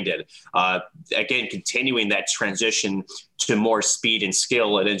minded. Again, continuing that transition to more speed and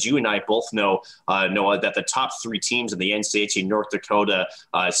skill. And as you and I both know, Noah, that the top 3 teams in the NCHC, North Dakota,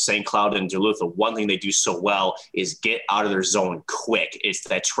 St. Cloud, and Duluth, the one thing they do so well is get out of their zone quick. It's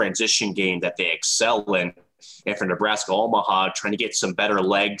that transition game that they excel in. And for Nebraska-Omaha, trying to get some better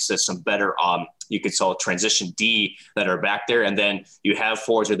legs, some better, you could call it transition D that are back there. And then you have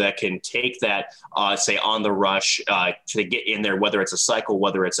forwards that can take that, say, on the rush to get in there, whether it's a cycle,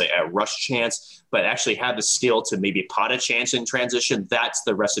 whether it's a rush chance, but actually have the skill to maybe pot a chance in transition. That's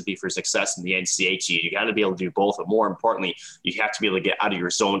the recipe for success in the NCHC. You got to be able to do both. But more importantly, you have to be able to get out of your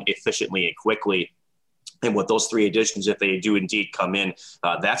zone efficiently and quickly. And with those 3 additions, if they do indeed come in,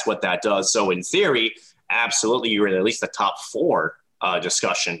 that's what that does. So in theory, absolutely, you're in at least the top 4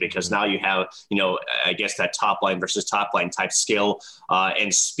 discussion, because now you have, I guess that top line versus top line type skill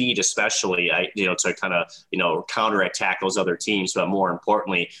and speed, especially, to kind of, counterattack those other teams. But more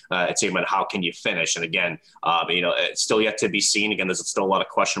importantly, it's about how can you finish? And again, it's still yet to be seen. Again, there's still a lot of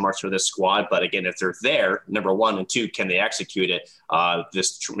question marks for this squad. But again, if they're there, number one, and two, can they execute it?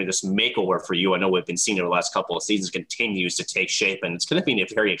 This makeover for you, I know we've been seeing over the last couple of seasons, continues to take shape, and it's going to be a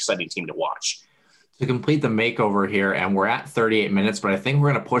very exciting team to watch. To complete the makeover here, and we're at 38 minutes, but I think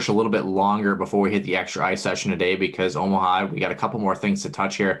we're going to push a little bit longer before we hit the extra ice session today, because Omaha, we got a couple more things to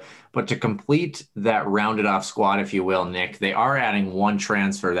touch here. But to complete that rounded off squad, if you will, Nick, they are adding one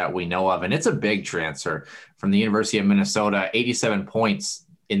transfer that we know of, and it's a big transfer from the University of Minnesota, 87 points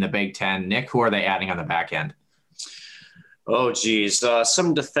in the Big Ten. Nick, who are they adding on the back end? Oh, geez.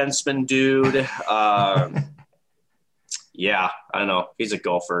 Some defenseman dude. Yeah, I don't know. He's a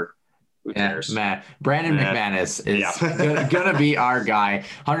Gopher. Who cares? Brandon McManus is going to be our guy.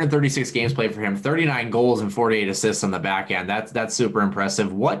 136 games played for him, 39 goals and 48 assists on the back end. That's super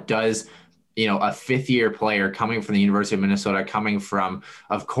impressive. What does, a fifth-year player coming from the University of Minnesota, coming from,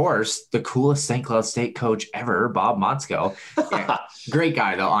 of course, the coolest St. Cloud State coach ever, Bob Motzko. Yeah, great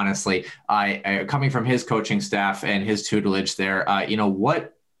guy, though, honestly. Coming from his coaching staff and his tutelage there,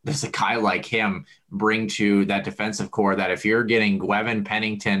 what does a guy like him bring to that defensive core, that if you're getting Gwevin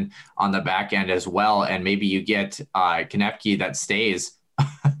Pennington on the back end as well, and maybe you get Konecny that stays,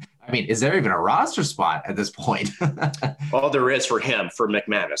 I mean, is there even a roster spot at this point? Well, there is for him, for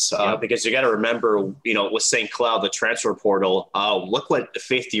McManus, because you got to remember, with St. Cloud, the transfer portal, look what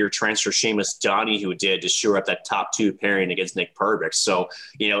fifth-year transfer Seamus Donahue did to shore up that top two pairing against Nick Perbix. So,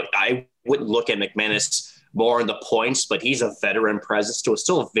 I wouldn't look at McManus more in the points, but he's a veteran presence to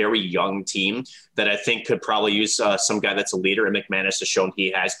still a very young team that I think could probably use some guy that's a leader. And McManus has shown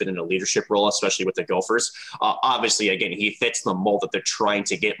he has been in a leadership role, especially with the Gophers. Obviously, again, he fits the mold that they're trying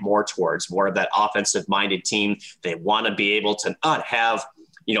to get more towards, more of that offensive-minded team. They want to be able to not have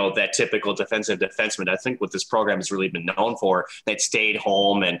that typical defensive defenseman. I think what this program has really been known for, that stayed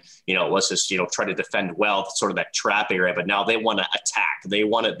home and, let's just, try to defend well, sort of that trap area. But now they want to attack. They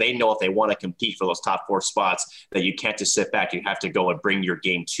know if they want to compete for those top four spots, that you can't just sit back. You have to go and bring your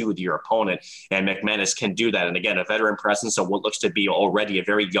game to your opponent. And McManus can do that. And again, a veteran presence of what looks to be already a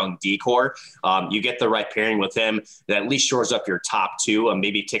very young decor. You get the right pairing with him that at least shores up your top two, and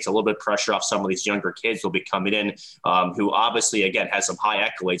maybe takes a little bit of pressure off some of these younger kids who'll be coming in, who obviously, again, has some high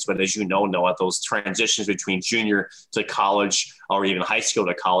accolades. But as you know, Noah, those transitions between junior to college or even high school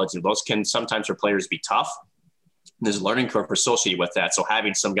to college, those can sometimes for players be tough. There's a learning curve associated with that. So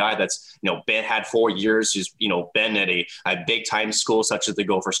having some guy that's, had 4 years, who's, been at a big time school such as the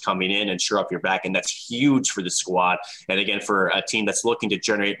Gophers coming in and shore up your back. And that's huge for the squad. And again, for a team that's looking to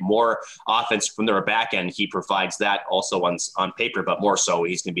generate more offense from their back end, he provides that also on paper, but more so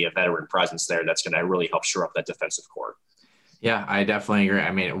he's going to be a veteran presence there. That's going to really help shore up that defensive core. Yeah, I definitely agree.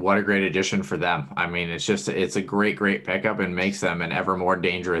 I mean, what a great addition for them. I mean, it's a great pickup and makes them an ever more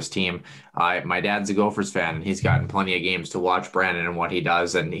dangerous team. My dad's a Gophers fan, and he's gotten plenty of games to watch Brandon and what he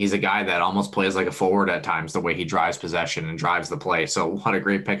does. And he's a guy that almost plays like a forward at times, the way he drives possession and drives the play. So what a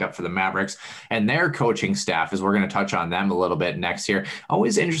great pickup for the Mavericks and their coaching staff, as we're going to touch on them a little bit next year.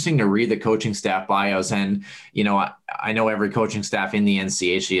 Always interesting to read the coaching staff bios. And, I know every coaching staff in the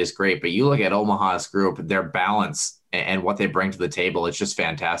NCHC is great, but you look at Omaha's group, their balance and what they bring to the table, it's just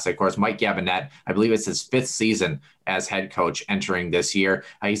fantastic. Of course, Mike Gabinet, I believe it's his 5th season as head coach entering this year.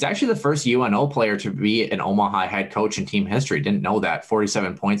 He's actually the first UNO player to be an Omaha head coach in team history. Didn't know that.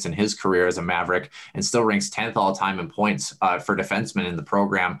 47 points in his career as a Maverick, and still ranks 10th all time in points for defensemen in the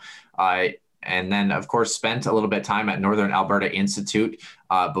program. And then, of course, spent a little bit of time at Northern Alberta Institute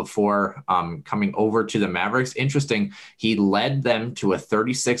before coming over to the Mavericks. Interesting, he led them to a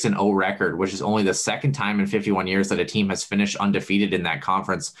 36-0 record, which is only the second time in 51 years that a team has finished undefeated in that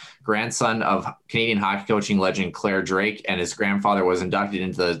conference. Grandson of Canadian hockey coaching legend Claire Drake, and his grandfather was inducted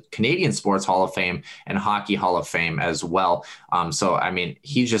into the Canadian Sports Hall of Fame and Hockey Hall of Fame as well. So, I mean,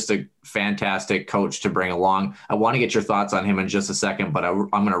 he's just a fantastic coach to bring along. I want to get your thoughts on him in just a second, but I'm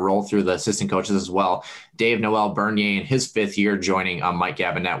going to roll through the assistant coaches as well. Dave Noel Bernier in his 5th year joining Mike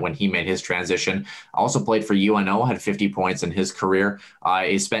Gabinet when he made his transition. Also played for UNO, had 50 points in his career.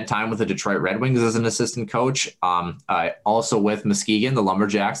 He spent time with the Detroit Red Wings as an assistant coach. Also with Muskegon, the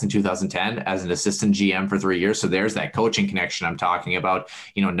Lumberjacks in 2010 as an assistant GM for 3 years. So there's that coaching connection I'm talking about,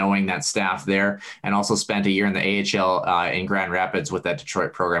 knowing that staff there, and also spent a year in the AHL in Grand Rapids with that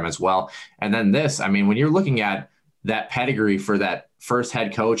Detroit program as well. And then this, I mean, when you're looking at that pedigree for that first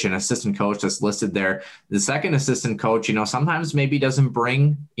head coach and assistant coach that's listed there. The second assistant coach, sometimes maybe doesn't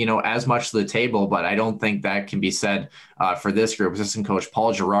bring, as much to the table, but I don't think that can be said for this group. Assistant coach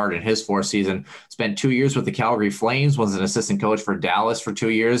Paul Gerard in his fourth season spent 2 years with the Calgary Flames, was an assistant coach for Dallas for 2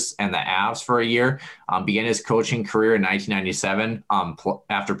 years and the Avs for a year. Began his coaching career in 1997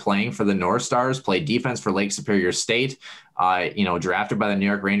 after playing for the North Stars, played defense for Lake Superior State. Drafted by the New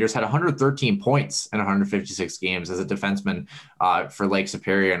York Rangers, had 113 points in 156 games as a defenseman for Lake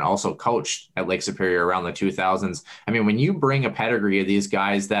Superior, and also coached at Lake Superior around the 2000s. I mean, when you bring a pedigree of these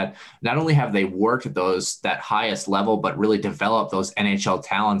guys that not only have they worked at that highest level, but really developed those NHL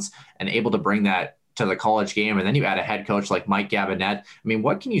talents and able to bring that to the college game, and then you add a head coach like Mike Gabinet. I mean,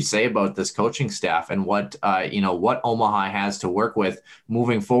 what can you say about this coaching staff and what Omaha has to work with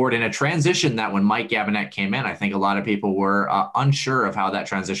moving forward in a transition that when Mike Gabinet came in, I think a lot of people were unsure of how that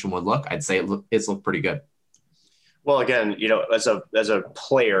transition would look. I'd say it's looked pretty good. Well, again, as a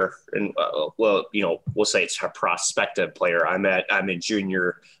player, and we'll say it's a prospective player. I'm in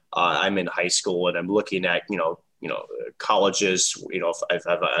junior, I'm in high school, and I'm looking at colleges.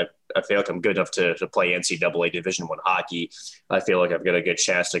 I feel like I'm good enough to play NCAA Division I hockey. I feel like I've got a good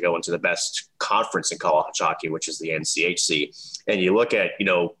chance to go into the best conference in college hockey, which is the NCHC. And you look at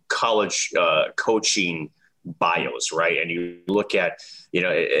college coaching bios, right? And you look at,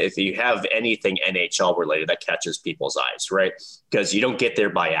 if you have anything NHL related, that catches people's eyes, right? Because you don't get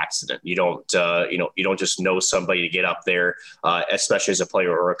there by accident. You don't just know somebody to get up there, especially as a player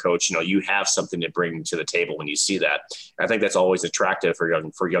or a coach. You have something to bring to the table when you see that. I think that's always attractive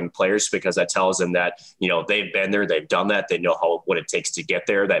for young players, because that tells them that, they've been there, they've done that, they know what it takes to get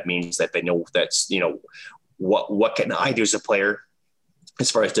there. That means that they know that's, what can I do as a player as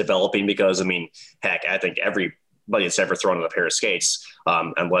far as developing? Because heck, I think everybody that's ever thrown on a pair of skates,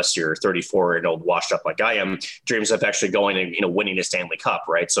 unless you're 34 and old, washed up like I am, dreams of actually going and winning a Stanley Cup,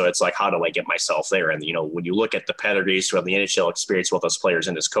 right? So it's like, how do I get myself there? And when you look at the pedigrees from the NHL experience with those players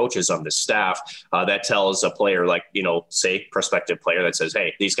and as coaches on this staff, that tells a player like, say prospective player that says,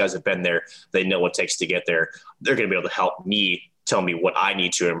 hey, these guys have been there, they know what it takes to get there. They're going to be able to help me, tell me what I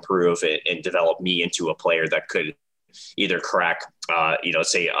need to improve and develop me into a player that could either crack,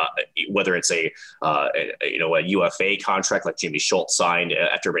 whether it's a UFA contract like Jimmy Schultz signed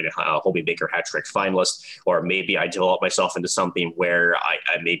after being a Hobey Baker hat trick finalist, or maybe I develop myself into something where I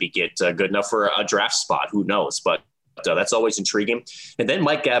maybe get good enough for a draft spot. Who knows? But that's always intriguing. And then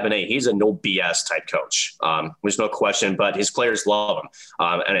Mike Gabinet, he's a no BS type coach. There's no question, but his players love him.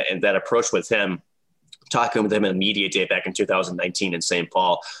 And that approach with him, talking with him in a media day back in 2019 in St.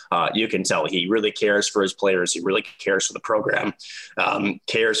 Paul, you can tell he really cares for his players. He really cares for the program,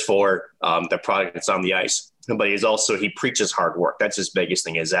 cares for the product that's on the ice. But he preaches hard work. That's his biggest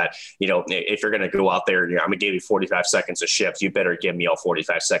thing, is that, if you're going to go out there, I'm going to give you 45 seconds of shift, you better give me all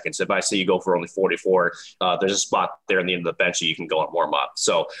 45 seconds. If I see you go for only 44, there's a spot there in the end of the bench that you can go and warm up.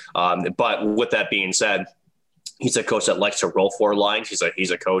 So, but with that being said, he's a coach that likes to roll four lines. He's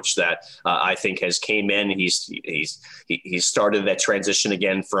a coach that I think has came in. He's started that transition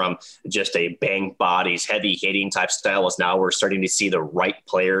again from just a bang bodies, heavy hitting type style. As now we're starting to see the right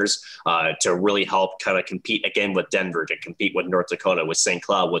players to really help kind of compete again with Denver, to compete with North Dakota, with St.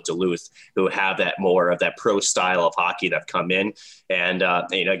 Cloud, with Duluth, who have that more of that pro style of hockey that have come in. And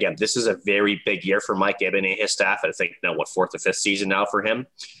again, this is a very big year for Mike Gibbon and his staff. I think fourth or fifth season now for him.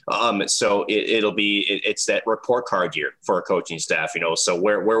 So it's that report card year for a coaching staff, so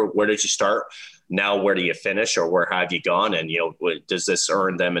where did you start? Now, where do you finish, or where have you gone? And, does this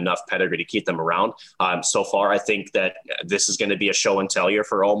earn them enough pedigree to keep them around? So far, I think that this is going to be a show and tell year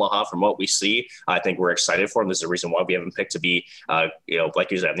for Omaha from what we see. I think we're excited for them. There's a reason why we haven't picked to be,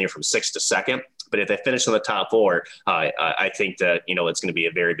 like you said, near from 6th to 2nd. But if they finish in the top 4, I think that, it's going to be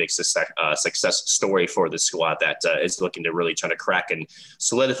a very big success story for the squad that is looking to really try to crack and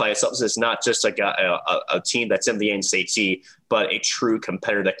solidify itself. So it's not just like a team that's in the NCHC, but a true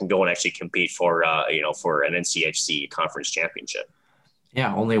competitor that can go and actually compete for an NCHC conference championship.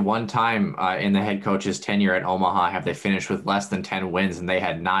 Yeah, only one time in the head coach's tenure at Omaha have they finished with less than 10 wins, and they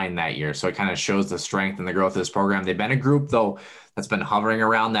had 9 that year. So it kind of shows the strength and the growth of this program. They've been a group, though, that's been hovering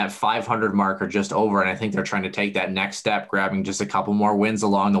around that 500 mark or just over, and I think they're trying to take that next step, grabbing just a couple more wins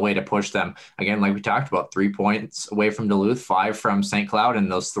along the way to push them. Again, like we talked about, 3 points away from Duluth, 5 from St. Cloud,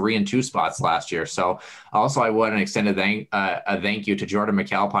 and those 3 and 2 spots last year. So also I want to extend a thank you to Jordan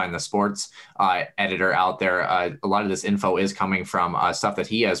McAlpine, the sports editor out there. A lot of this info is coming from stuff that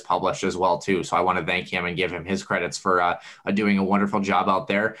he has published as well, too. So I want to thank him and give him his credits for doing a wonderful job out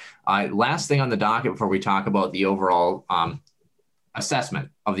there. Last thing on the docket before we talk about the overall assessment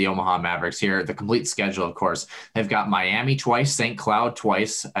of the Omaha Mavericks here. The complete schedule, of course, they've got Miami twice, St. Cloud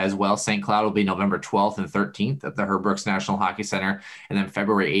twice as well. St. Cloud will be November 12th and 13th at the Herb Brooks National Hockey Center, and then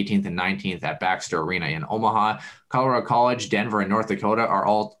February 18th and 19th at Baxter Arena in Omaha. Colorado College, Denver, and North Dakota are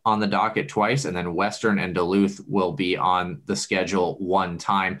all on the docket twice, and then Western and Duluth will be on the schedule one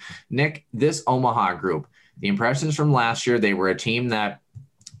time. Nick, this Omaha group, the impressions from last year, they were a team that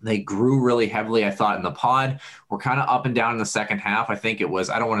they grew really heavily, I thought, in the pod. We're kind of up and down in the second half. I think it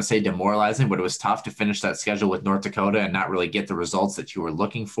was, I don't want to say demoralizing, but it was tough to finish that schedule with North Dakota and not really get the results that you were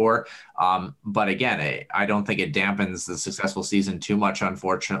looking for. But again, I don't think it dampens the successful season too much,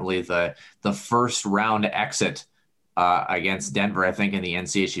 unfortunately. The first round exit against Denver, I think, in the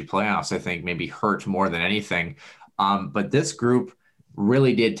NCHC playoffs, I think maybe hurt more than anything. But this group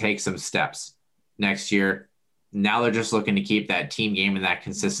really did take some steps next year. Now they're just looking to keep that team game and that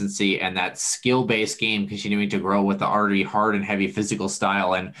consistency and that skill-based game continuing to grow with the already hard and heavy physical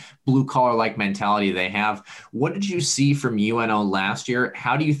style and blue-collar-like mentality they have. What did you see from UNO last year?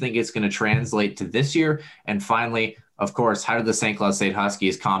 How do you think it's going to translate to this year? And finally, of course, how did the St. Cloud State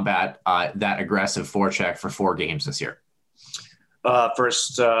Huskies combat that aggressive forecheck for 4 games this year?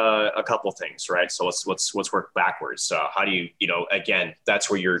 First, a couple things, right? So let's work backwards. How do you again, that's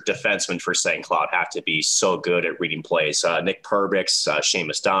where your defensemen for St. Cloud have to be so good at reading plays. Nick Perbix,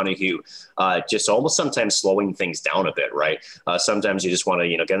 Seamus Donahue, just almost sometimes slowing things down a bit, right? Sometimes you just want to,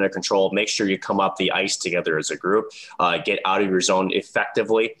 get under control, make sure you come up the ice together as a group, get out of your zone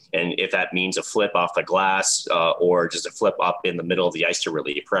effectively. And if that means a flip off the glass or just a flip up in the middle of the ice to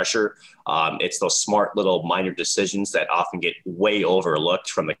relieve pressure, it's those smart little minor decisions that often get way overlooked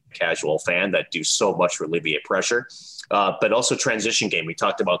from the casual fan that do so much for alleviate pressure. But also transition game. We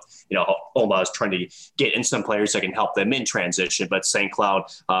talked about, Omaha is trying to get in some players that can help them in transition, but St. Cloud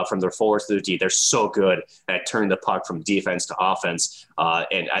from their forwards to the D, they're so good at turning the puck from defense to offense.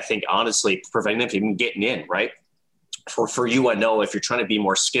 And I think honestly, preventing them from even getting in, right? For UNO, if you're trying to be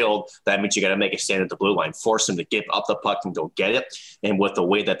more skilled, that means you got to make a stand at the blue line, force them to give up the puck and go get it. And with the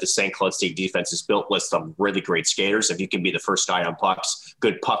way that the St. Cloud State defense is built with some really great skaters, if you can be the first guy on pucks,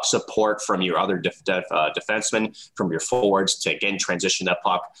 good puck support from your other defensemen, from your forwards to, again, transition that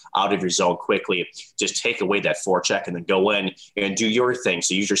puck out of your zone quickly, just take away that forecheck and then go in and do your thing.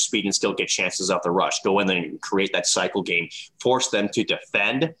 So use your speed and skill, get chances off the rush. Go in there and create that cycle game, force them to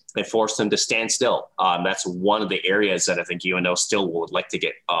defend and force them to stand still. That's one of the areas that I think UNO still would like to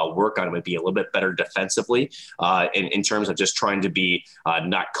get work on, would be a little bit better defensively in terms of just trying to be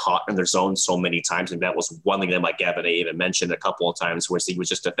not caught in their zone so many times. And that was one thing that Mike Gavin even mentioned a couple of times, where he was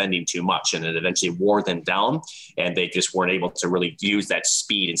just defending too much, and it eventually wore them down, and they just weren't able to really use that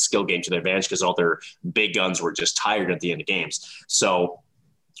speed and skill game to their advantage because all their big guns were just tired at the end of games. So,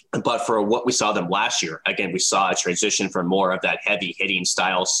 but for what we saw them last year, again, we saw a transition from more of that heavy hitting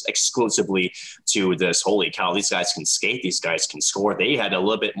styles exclusively to this, holy cow, these guys can skate, these guys can score. They had a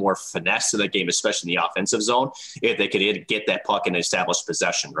little bit more finesse to the game, especially in the offensive zone, if they could get that puck and establish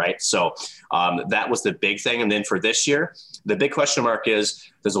possession, right? So that was the big thing. And then for this year, the big question mark is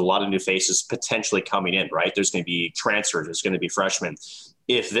there's a lot of new faces potentially coming in, right? There's going to be transfers, there's going to be freshmen.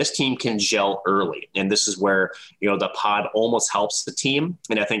 If this team can gel early, and this is where, the pod almost helps the team.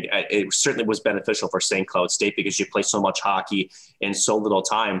 And I think it certainly was beneficial for St. Cloud State because you play so much hockey in so little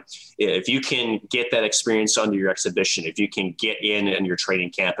time. If you can get that experience under your exhibition, if you can get in your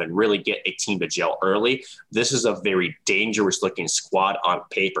training camp and really get a team to gel early, this is a very dangerous looking squad on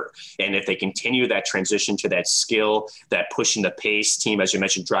paper. And if they continue that transition to that skill, that pushing the pace team, as you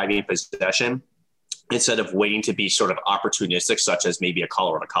mentioned, driving possession, instead of waiting to be sort of opportunistic, such as maybe a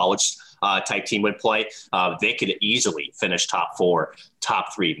Colorado College type team would play, they could easily finish top 4,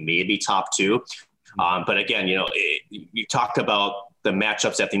 top 3, maybe top 2. But again, you talk about the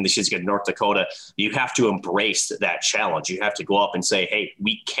matchups at the end of the season against North Dakota. You have to embrace that challenge. You have to go up and say, hey,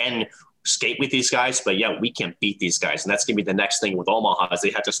 we can skate with these guys, but yeah, we can beat these guys. And that's going to be the next thing with Omaha, is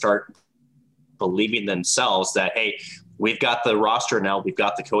they have to start believing themselves that, hey, we've got the roster now, we've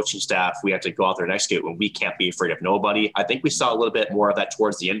got the coaching staff, we have to go out there and execute when we can't be afraid of nobody. I think we saw a little bit more of that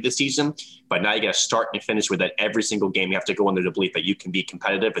towards the end of the season, but now you got to start and finish with that every single game. You have to go in there to believe that you can be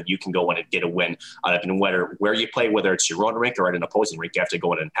competitive and you can go in and get a win out of it. And where you play, whether it's your own rink or at an opposing rink, you have to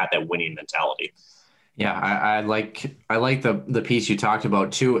go in and have that winning mentality. Yeah, I like the piece you talked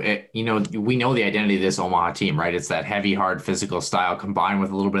about too. We know the identity of this Omaha team, right? It's that heavy, hard physical style combined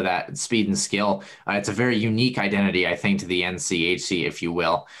with a little bit of that speed and skill. It's a very unique identity, I think, to the NCHC, if you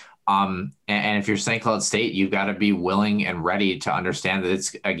will. And if you're St. Cloud State, you've got to be willing and ready to understand that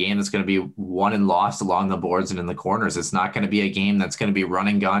it's a game that's going to be won and lost along the boards and in the corners. It's not going to be a game that's going to be run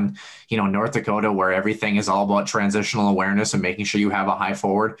and gun, North Dakota, where everything is all about transitional awareness and making sure you have a high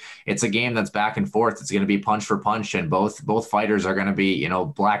forward. It's a game that's back and forth. It's going to be punch for punch, and both fighters are going to be,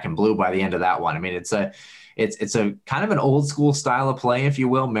 black and blue by the end of that one. I mean, it's a kind of an old school style of play, if you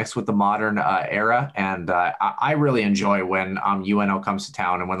will, mixed with the modern era. And I really enjoy when UNO comes to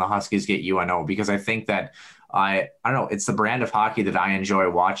town and when the Huskies get UNO, because I think that I don't know, it's the brand of hockey that I enjoy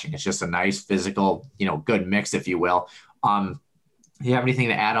watching. It's just a nice physical, good mix, if you will. Do you have anything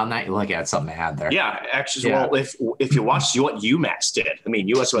to add on that? You look at something to add there. Yeah, actually, yeah. Well, if you watched what UMass did, I mean,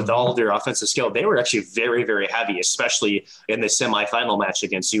 US with all their offensive skill, they were actually very, very heavy, especially in the semifinal match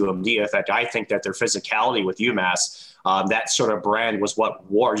against UMD. In fact, I think that their physicality with UMass, that sort of brand was what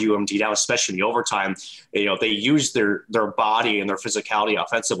wore UMD down, especially in the overtime. They used their body and their physicality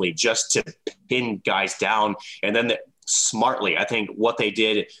offensively just to pin guys down, and then smartly, I think what they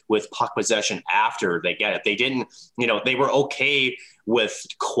did with puck possession after they get it, they didn't, they were okay with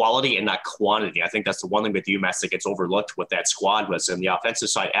quality and not quantity. I think that's the one thing with UMass that gets overlooked with that squad was on the offensive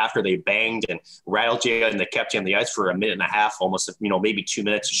side. After they banged and rattled you and they kept you on the ice for a minute and a half, almost, maybe 2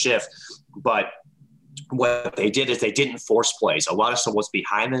 minutes a shift. But what they did is they didn't force plays. A lot of stuff was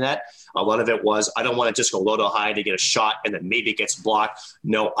behind the net. A lot of it was, I don't want to just go low to high to get a shot and then maybe it gets blocked.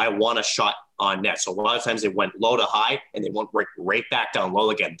 No, I want a shot on net. So a lot of times they went low to high and they went right back down low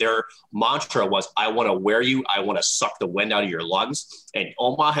again. Their mantra was, I want to wear you. I want to suck the wind out of your lungs. And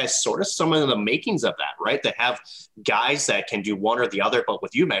Omaha has sort of some of the makings of that, right? They have guys that can do one or the other, but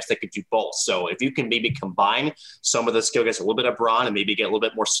with UMass, they could do both. So if you can maybe combine some of the skill, gets a little bit of brawn and maybe get a little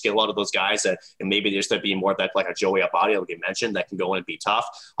bit more skill out of those guys, and maybe there's to be more of that, like a Joey Abadi, like you mentioned, that can go in and be tough.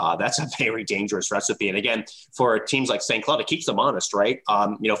 That's a very dangerous recipe. And again, for teams like St. Cloud, it keeps them honest, right?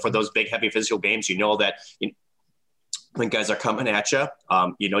 For those big, heavy physical games, that when guys are coming at you,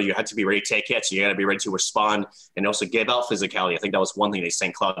 you have to be ready to take hits. You got to be ready to respond and also give out physicality. I think that was one thing that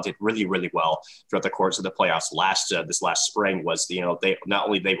St. Cloud did really, really well throughout the course of the playoffs this last spring was, they not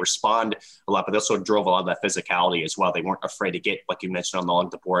only they respond a lot, but they also drove a lot of that physicality as well. They weren't afraid to get, like you mentioned,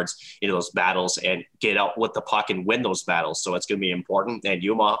 along the boards into those battles and get out with the puck and win those battles. So it's going to be important. And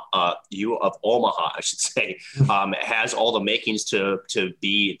U of Omaha, I should say, has all the makings to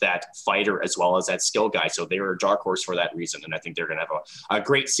be that fighter as well as that skill guy. So they were a dark horse for that reason. And I think they're going to have a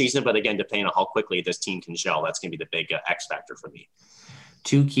great season. But again, depending on how quickly this team can gel, that's going to be the big X factor for me.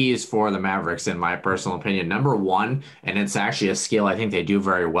 Two keys for the Mavericks, in my personal opinion. Number one, and it's actually a skill I think they do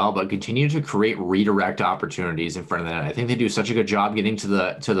very well, but continue to create redirect opportunities in front of the net. I think they do such a good job getting to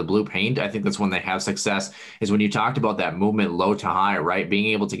the blue paint. I think that's when they have success, is when you talked about that movement low to high, right?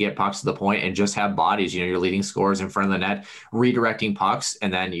 Being able to get pucks to the point and just have bodies, your leading scorers in front of the net, redirecting pucks,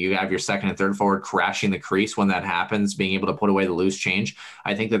 and then you have your second and third forward crashing the crease when that happens, being able to put away the loose change.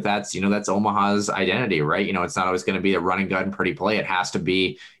 I think that's Omaha's identity, right? It's not always going to be a run and gun pretty play. It has to be,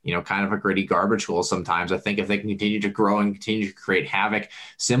 kind of a gritty garbage goal sometimes. I think if they can continue to grow and continue to create havoc,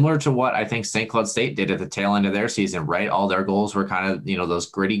 similar to what I think St. Cloud State did at the tail end of their season, right? All their goals were kind of, those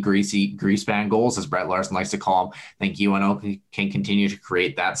gritty, greasy, greasepan goals, as Brett Larson likes to call them. I think UNO can continue to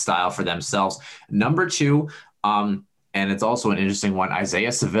create that style for themselves. Number two, and it's also an interesting one,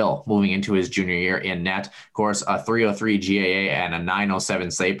 Isaiah Seville moving into his junior year in net. Of course, a 303 GAA and a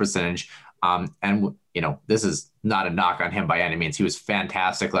 907 save percentage. And this is not a knock on him by any means. He was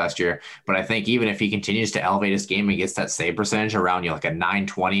fantastic last year, but I think even if he continues to elevate his game and gets that save percentage around like a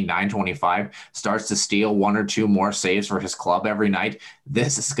 920, 925, starts to steal one or two more saves for his club every night,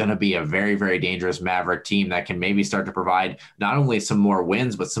 this is going to be a very, very dangerous Maverick team that can maybe start to provide not only some more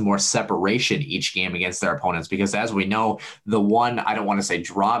wins, but some more separation each game against their opponents. Because as we know, the one, I don't want to say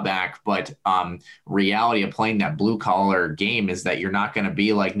drawback, but reality of playing that blue collar game is that you're not going to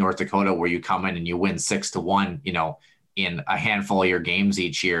be like North Dakota where you come in and you win 6-1, in a handful of your games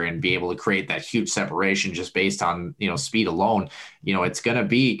each year and be able to create that huge separation just based on, speed alone. It's going to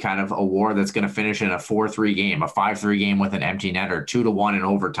be kind of a war that's going to finish in a 4-3 game, a 5-3 game with an empty net, or 2-1 in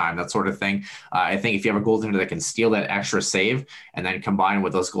overtime, that sort of thing. I think if you have a goaltender that can steal that extra save and then combine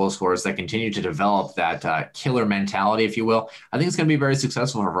with those goal scorers that continue to develop that killer mentality, if you will, I think it's going to be very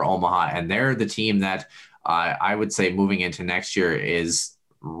successful for Omaha. And they're the team that I would say moving into next year is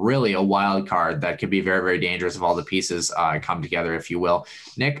really a wild card that could be very, very dangerous if all the pieces come together, if you will.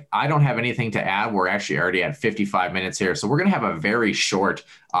 Nick, I don't have anything to add. We're actually already at 55 minutes here. So we're going to have a very short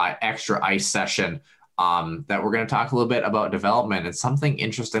extra ice session that we're going to talk a little bit about development and something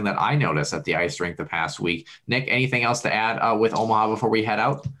interesting that I noticed at the ice rink the past week. Nick, anything else to add with Omaha before we head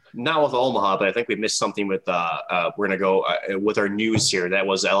out? Not with Omaha, but I think we missed something with we're going to go with our news here. That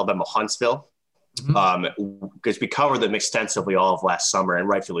was Alabama-Huntsville. Because we covered them extensively all of last summer, and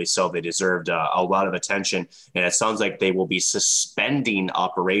rightfully so. They deserved a lot of attention, and it sounds like they will be suspending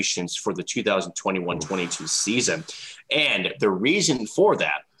operations for the 2021-22 season. And the reason for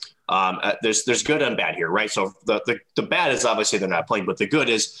that, there's good and bad here, right? So the bad is obviously they're not playing, but the good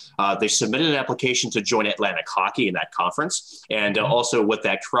is they submitted an application to join Atlantic Hockey in that conference, and also with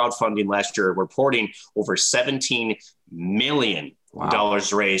that crowdfunding last year, reporting over $17 million. Wow.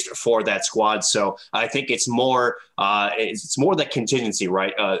 Dollars raised for that squad. So I think it's more that contingency,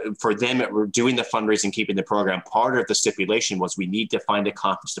 right? For them doing the fundraising, keeping the program. Part of the stipulation was we need to find a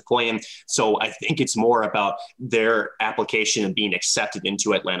conference to play in. So I think it's more about their application and being accepted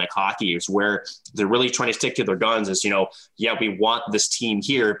into Atlantic Hockey is where they're really trying to stick to their guns is, yeah, we want this team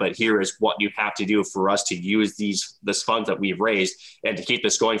here, but here is what you have to do for us to use this funds that we've raised and to keep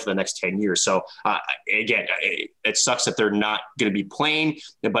this going for the next 10 years. So again, it sucks that they're not going to be playing,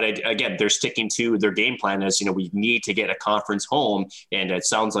 but again, they're sticking to their game plan as, we need to get a conference home. And it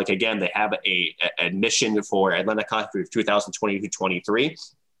sounds like, again, they have a admission for Atlantic Hockey for 2022-23.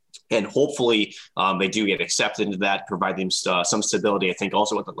 And hopefully they do get accepted into that, provide them some stability. I think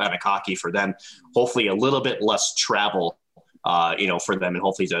also with Atlantic Hockey for them, hopefully a little bit less travel, for them, and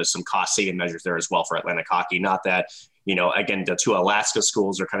hopefully there's some cost saving measures there as well for Atlantic Hockey. Not that, again, the two Alaska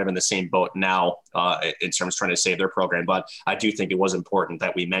schools are kind of in the same boat now in terms of trying to save their program. But I do think it was important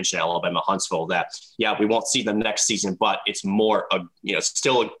that we mention Alabama-Huntsville that, yeah, we won't see them next season, but it's more,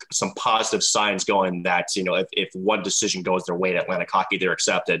 still some positive signs going that, if one decision goes their way at Atlantic Hockey, they're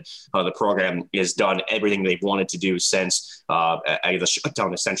accepted. The program has done everything they've wanted to do since the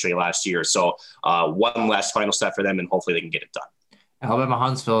shutdown essentially last year. So one last final step for them, and hopefully they can get it done.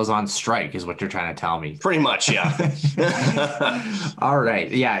 Alabama-Huntsville is on strike is what you're trying to tell me. Pretty much, yeah. All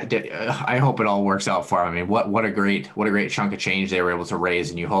right. Yeah. I hope it all works out for them. I mean, what a great chunk of change they were able to raise,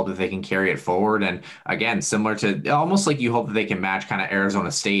 and you hope that they can carry it forward. And again, similar to almost like you hope that they can match kind of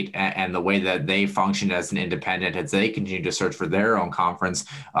Arizona State and the way that they functioned as an independent as they continue to search for their own conference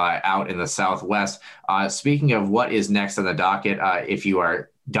out in the Southwest. Speaking of what is next on the docket, if you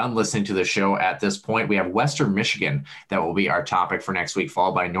are done listening to the show at this point, we have Western Michigan that will be our topic for next week,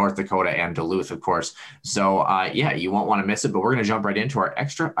 followed by North Dakota and Duluth, of course. So yeah, you won't want to miss it, but we're going to jump right into our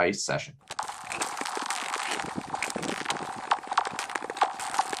extra ice session.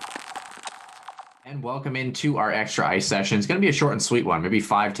 And welcome into our extra ice session. It's going to be a short and sweet one, maybe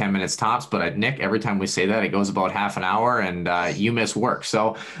 5-10 minutes tops. But Nick, every time we say that, it goes about half an hour, and you miss work.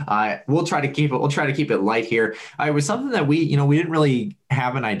 So we'll try to keep it light here. It was something that we didn't really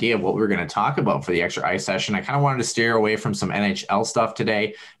have an idea of what we were going to talk about for the extra ice session. I kind of wanted to steer away from some NHL stuff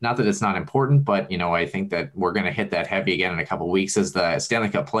today. Not that it's not important, but I think that we're going to hit that heavy again in a couple of weeks as the Stanley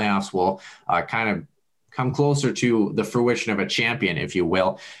Cup playoffs will kind of come closer to the fruition of a champion, if you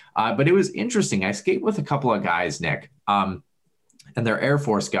will. But it was interesting. I skated with a couple of guys, Nick, and they're Air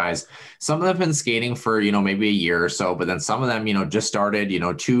Force guys. Some of them have been skating for, maybe a year or so, but then some of them, just started,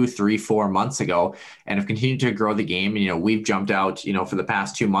 2, 3, 4 months ago and have continued to grow the game. And, we've jumped out, for the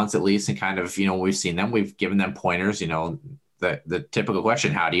past 2 months at least, and kind of, we've seen them, we've given them pointers, the typical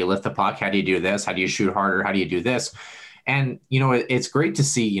question: how do you lift the puck? How do you do this? How do you shoot harder? How do you do this? And, it's great to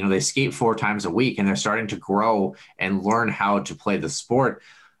see, they skate 4 times a week and they're starting to grow and learn how to play the sport.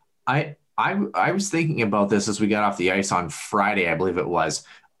 I was thinking about this as we got off the ice on Friday, I believe it was,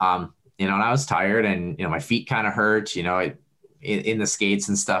 and I was tired and, my feet kind of hurt, in the skates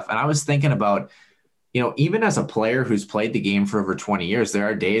and stuff. And I was thinking about, even as a player who's played the game for over 20 years, there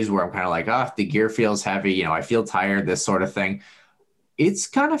are days where I'm kind of like, the gear feels heavy, I feel tired, this sort of thing. It's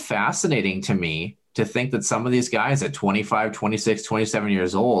kind of fascinating to me to think that some of these guys at 25, 26, 27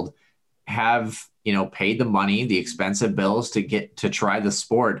 years old have, paid the money, the expensive bills to get to try the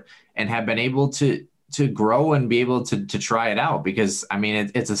sport, and have been able to grow and be able to try it out. Because I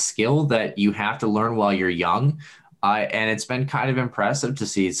mean, it's a skill that you have to learn while you're young. And it's been kind of impressive to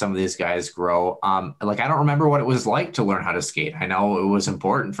see some of these guys grow. I don't remember what it was like to learn how to skate. I know it was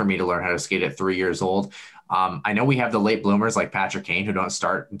important for me to learn how to skate at 3 years old. I know we have the late bloomers like Patrick Kane who don't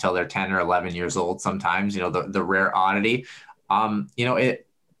start until they're 10 or 11 years old sometimes, the rare oddity.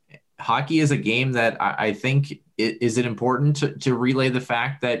 Hockey is a game that I think, is it important to relay the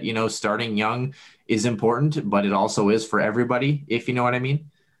fact that, starting young is important, but it also is for everybody, if you know what I mean?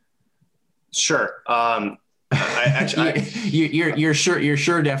 Sure. I actually, you're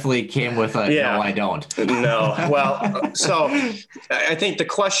sure definitely came with a yeah, no, I don't. No. Well, so I think the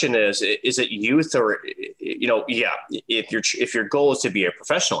question is it youth or, yeah, if your goal is to be a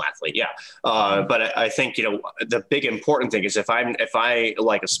professional athlete, yeah. But I think, the big important thing is if I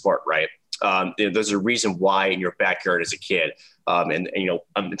like a sport, right? There's a reason why in your backyard as a kid. And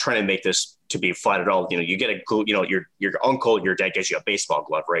I'm trying to make this to be fun at all. You get your uncle, your dad gets you a baseball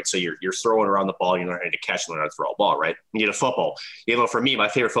glove, right? So you're throwing around the ball, you learn how to catch and learn how to throw a ball, right? You get a football. For me, my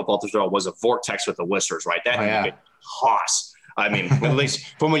favorite football to throw was a vortex with the whistles, right? That you could toss. I mean, at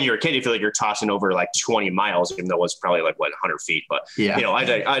least from when you're a kid, you feel like you're tossing over like 20 miles, even though it's probably like 100 feet. But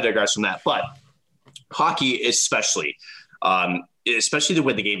I digress from that. But hockey, especially the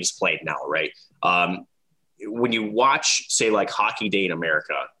way the game is played now, right? When you watch, say, like Hockey Day in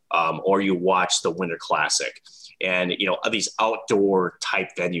America, or you watch the Winter Classic, and these outdoor type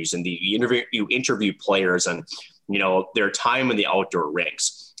venues, and you interview players and their time in the outdoor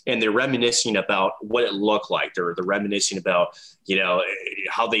rinks, and they're reminiscing about what it looked like. They're reminiscing about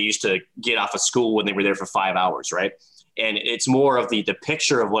how they used to get off of school when they were there for 5 hours, right? And it's more of the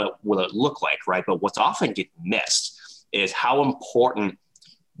picture of what it looked like, right? But what's often get missed is how important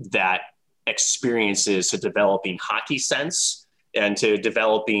that experiences to developing hockey sense and to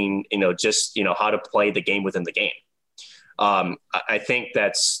developing, how to play the game within the game. I think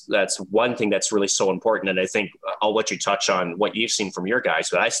that's one thing that's really so important. And I think I'll let you touch on what you've seen from your guys,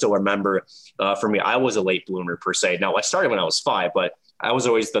 but I still remember for me, I was a late bloomer per se. Now I started when I was 5, but I was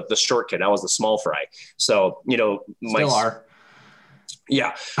always the short kid. I was the small fry. So, still are.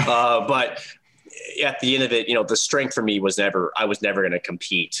 Yeah. But at the end of it, the strength for me I was never going to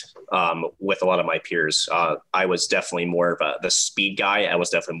compete with a lot of my peers. I was definitely more of the speed guy. I was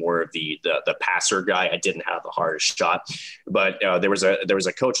definitely more of the passer guy. I didn't have the hardest shot, but there was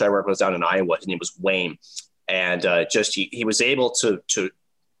a coach I worked with down in Iowa. His name was Wayne, and he was able to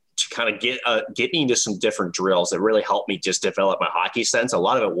kind of get me into some different drills that really helped me just develop my hockey sense. A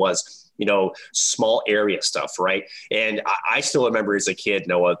lot of it was small area stuff, right? And I still remember as a kid,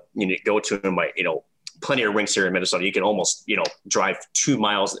 Noah, go to my, plenty of rinks here in Minnesota. You can almost, drive 2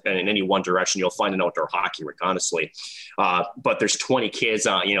 miles in any one direction. You'll find an outdoor hockey rink, honestly. But there's 20 kids,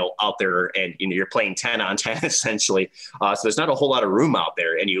 out there, and you're playing 10 on 10 essentially. So there's not a whole lot of room out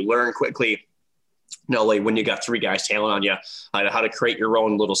there, and you learn quickly. Like when you got 3 guys tailing on you, how to create your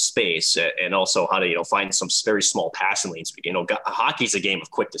own little space, and also how to, find some very small passing lanes. Hockey's a game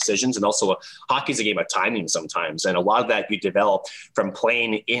of quick decisions, and also hockey's a game of timing sometimes. And a lot of that you develop from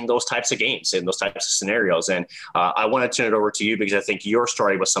playing in those types of games, in those types of scenarios. And I want to turn it over to you because I think your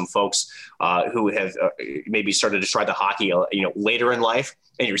story with some folks who have maybe started to try the hockey, later in life,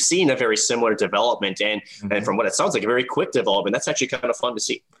 and you're seeing a very similar development. And from what it sounds like, a very quick development. That's actually kind of fun to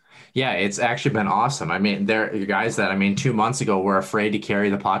see. Yeah, it's actually been awesome. I mean, there are guys that, 2 months ago were afraid to carry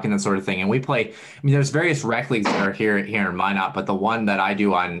the puck and that sort of thing. And we play, there's various rec leagues that are here in Minot, but the one that I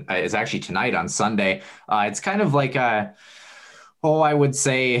do on is actually tonight on Sunday. It's kind of like I would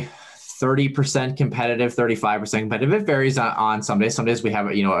say 30% competitive, 35% competitive. It varies on some days. Some days we have,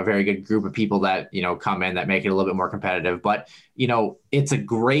 a very good group of people that, come in that make it a little bit more competitive. But, it's a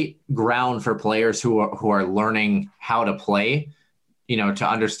great ground for players who are learning how to play, to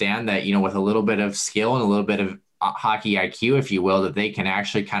understand that, with a little bit of skill and a little bit of hockey IQ, if you will, that they can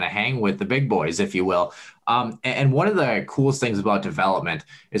actually kind of hang with the big boys, if you will. And one of the coolest things about development,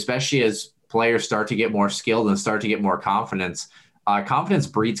 especially as players start to get more skilled and start to get more confidence, confidence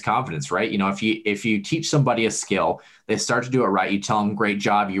breeds confidence, right? If you teach somebody a skill, they start to do it right. You tell them, great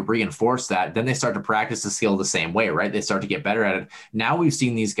job. You reinforce that. Then they start to practice the skill the same way, right? They start to get better at it. Now we've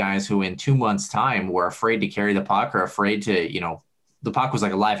seen these guys who in 2 months' time were afraid to carry the puck or afraid to, the puck was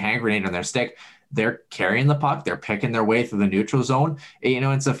like a live hand grenade on their stick. They're carrying the puck. They're picking their way through the neutral zone.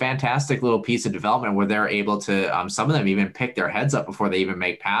 It's a fantastic little piece of development where they're able to, some of them even pick their heads up before they even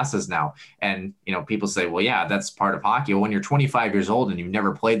make passes now. And, people say, well, yeah, that's part of hockey. Well, when you're 25 years old and you've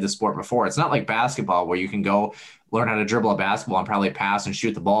never played the sport before, it's not like basketball where you can go learn how to dribble a basketball and probably pass and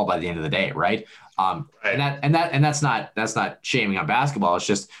shoot the ball by the end of the day. Right. Right. And that's not shaming on basketball. It's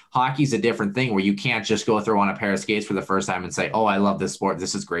just hockey's a different thing where you can't just go throw on a pair of skates for the first time and say, oh, I love this sport.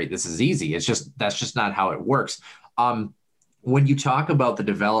 This is great. This is easy. That's just not how it works. When you talk about the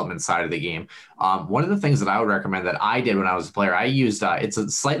development side of the game, one of the things that I would recommend that I did when I was a player, I used, it's a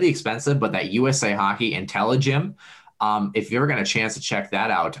slightly expensive, but that USA Hockey IntelliGym. If you ever got a chance to check that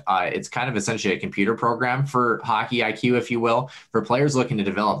out, it's kind of essentially a computer program for hockey IQ, if you will, for players looking to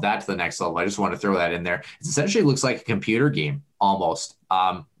develop that to the next level. I just want to throw that in there. It essentially looks like a computer game almost,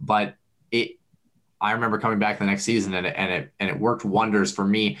 but I remember coming back the next season and it worked wonders for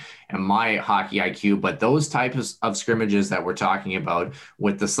me and my hockey IQ. But those types of scrimmages that we're talking about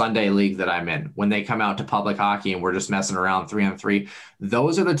with the Sunday league that I'm in, when they come out to public hockey and we're just messing around 3-on-3,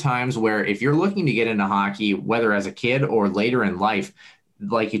 those are the times where if you're looking to get into hockey, whether as a kid or later in life,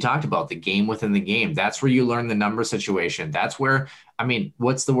 like you talked about, the game within the game, that's where you learn the number situation. That's where, I mean,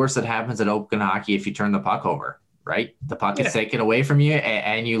 what's the worst that happens at open hockey if you turn the puck over, right? The puck is taken away from you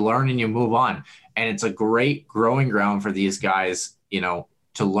and you learn and you move on. And it's a great growing ground for these guys, to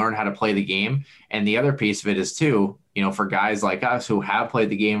learn how to play the game. And the other piece of it is too, for guys like us who have played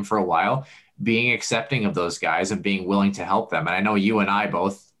the game for a while, being accepting of those guys and being willing to help them. And I know you and I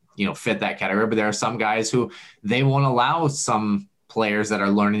both, fit that category, but there are some guys who they won't allow some players that are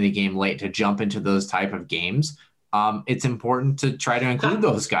learning the game late to jump into those type of games. It's important to try to include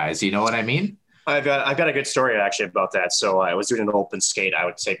those guys. You know what I mean? I've got a good story actually about that. So I was doing an open skate, I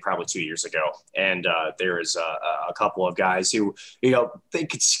would say probably 2 years ago. And there is a couple of guys who, they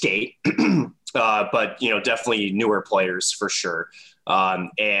could skate, but, definitely newer players for sure.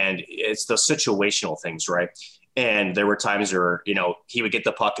 And it's the situational things, right? And there were times where, he would get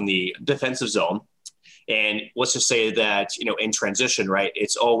the puck in the defensive zone. And let's just say that, in transition, right,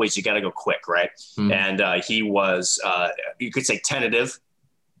 it's always you got to go quick, right? And he was, you could say tentative,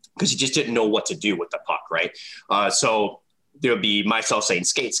 because he just didn't know what to do with the puck, right? So there would be myself saying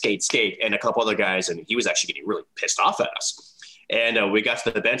skate, skate, skate, and a couple other guys, and he was actually getting really pissed off at us. And we got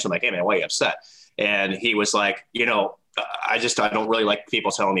to the bench. I'm like, hey, man, why are you upset? And he was like, I don't really like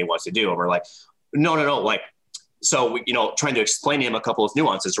people telling me what to do. And we're like, no. Like, so, trying to explain to him a couple of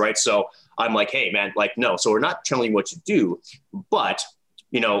nuances, right? So I'm like, hey, man, like, no. So we're not telling you what to do, but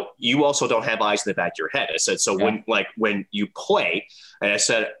you also don't have eyes in the back of your head. I said, so when you play, and I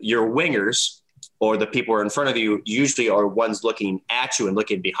said, your wingers or the people who are in front of you usually are ones looking at you and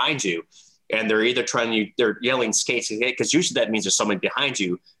looking behind you. And they're either they're yelling skates, because usually that means there's someone behind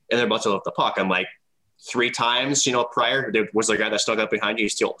you and they're about to lift the puck. I'm like, 3 times, prior, there was a guy that stuck up behind you. He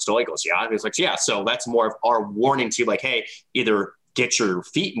still he goes, yeah. He's like, yeah. So that's more of our warning to you, like, hey, either get your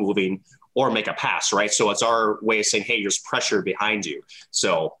feet moving or make a pass, right? So it's our way of saying, hey, there's pressure behind you.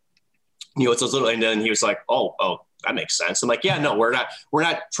 So, it's a little, and then he was like, oh, that makes sense. I'm like, yeah, no, we're not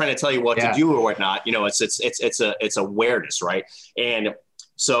trying to tell you what to do or whatnot. It's awareness, right? And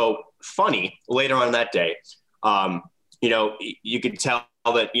so funny, later on that day, you could tell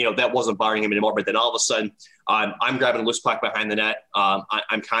that, that wasn't bothering him anymore. But then all of a sudden, I'm grabbing a loose puck behind the net.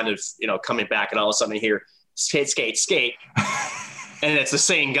 I'm kind of, coming back, and all of a sudden I hear skate, skate, skate. And it's the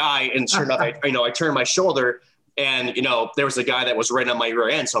same guy. And sure enough, I turned my shoulder, and, there was a guy that was right on my rear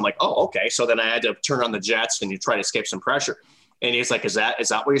end. So I'm like, oh, okay. So then I had to turn on the jets and you try to escape some pressure. And he's like, is that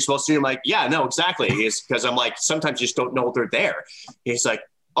what you're supposed to do? I'm like, yeah, no, exactly. It's because I'm like, sometimes you just don't know they're there. He's like,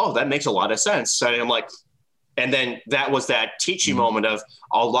 oh, that makes a lot of sense. And I'm like, and then that was that teaching moment of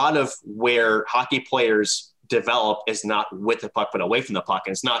a lot of where hockey players develop is not with the puck, but away from the puck.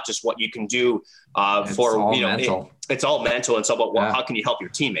 And it's not just what you can do it's all mental. It's all about how can you help your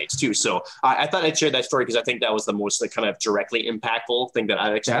teammates too. So I thought I'd share that story because I think that was the most kind of directly impactful thing that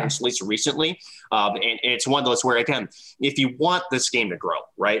I've experienced, at least recently. And it's one of those where, again, if you want this game to grow,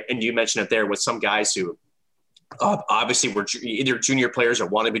 right? And you mentioned it there with some guys who obviously we're either junior players or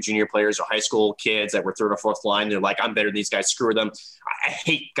want to be junior players or high school kids that were third or fourth line. They're like, I'm better than these guys. Screw them. I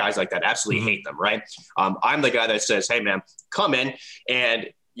hate guys like that. Absolutely hate them. Right. I'm the guy that says, hey man, come in and,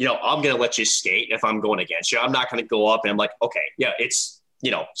 I'm going to let you skate if I'm going against you. I'm not going to go up and I'm like, okay, yeah, it's,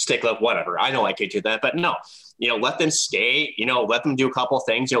 stick left, whatever. I know I could do that, but no, let them skate, let them do a couple of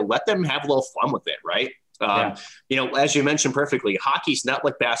things, let them have a little fun with it. Right. As you mentioned perfectly, hockey's not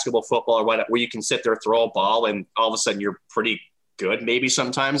like basketball, football, or whatever, where you can sit there, throw a ball, and all of a sudden you're pretty good. Maybe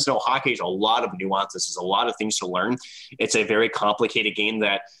sometimes. No, hockey is a lot of nuances. There's a lot of things to learn. It's a very complicated game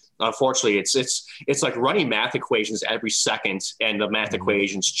that, unfortunately, it's like running math equations every second, and the math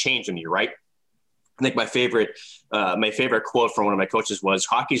equations change on you, right? I think my favorite quote from one of my coaches was,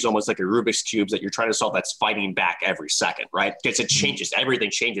 hockey is almost like a Rubik's Cube that you're trying to solve that's fighting back every second, right? Because it changes. Everything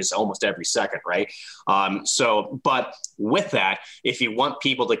changes almost every second, right? But with that, if you want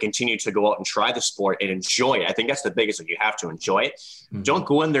people to continue to go out and try the sport and enjoy it, I think that's the biggest thing. You have to enjoy it. Don't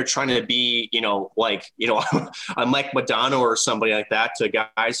go in there trying to be, a Mike Madonna or somebody like that, to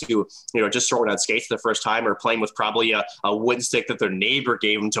guys who, just throwing on skates the first time or playing with probably a wooden stick that their neighbor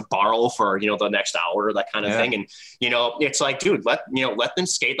gave them to borrow for, the next hour, that kind of thing. And, it's like, dude, let them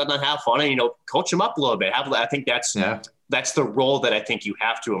skate, let them have fun, and, coach them up a little bit. I think that's the role that I think you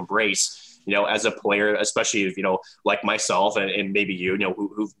have to embrace. as a player, especially if, like myself and maybe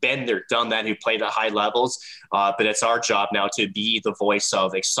who've been there, done that, who played at high levels. But it's our job now to be the voice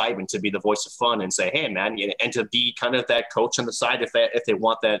of excitement, to be the voice of fun, and say, hey, man, and to be kind of that coach on the side if they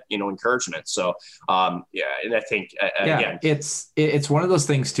want that, encouragement. So, and I think, again, it's one of those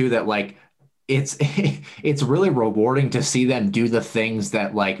things too that like, it's really rewarding to see them do the things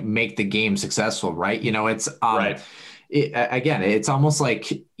that like make the game successful, right? It's right. Again, it's almost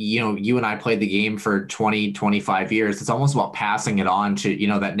like, you and I played the game for 20, 25 years. It's almost about passing it on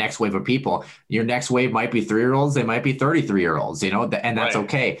to, that next wave of people. Your next wave might be 3-year-olds. They might be 33-year-olds, and that's right.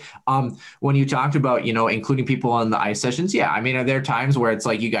 Okay. When you talked about, including people on the ice sessions, yeah, I mean, are there times where it's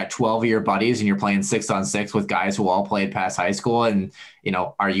like you got 12 of your buddies and you're playing 6-on-6 with guys who all played past high school, and,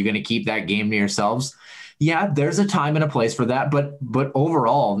 are you going to keep that game to yourselves? Yeah, there's a time and a place for that, but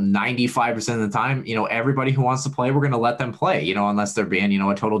overall, 95% of the time, everybody who wants to play, we're going to let them play, unless they're being,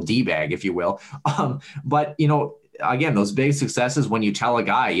 a total D-bag, if you will. But again, those big successes when you tell a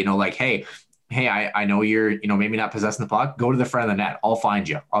guy, like, hey, I know you're, maybe not possessing the puck, go to the front of the net. I'll find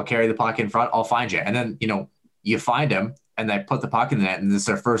you. I'll carry the puck in front. I'll find you. And then, you find him and they put the puck in the net, and this is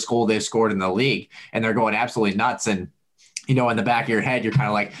their first goal they've scored in the league, and they're going absolutely nuts. And, in the back of your head, you're kind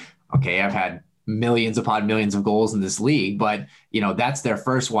of like, okay, I've had millions upon millions of goals in this league, but that's their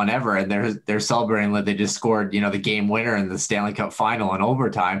first one ever, and they're celebrating that they just scored the game winner in the Stanley Cup final in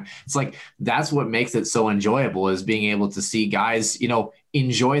overtime. It's like that's what makes it so enjoyable, is being able to see guys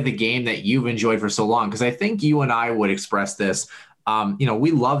enjoy the game that you've enjoyed for so long. Because I think you and I would express this,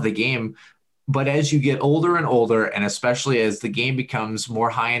 we love the game, but as you get older and older, and especially as the game becomes more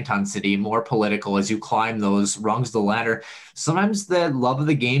high intensity, more political, as you climb those rungs of the ladder, sometimes the love of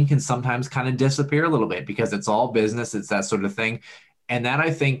the game can sometimes kind of disappear a little bit, because it's all business. It's that sort of thing. And that,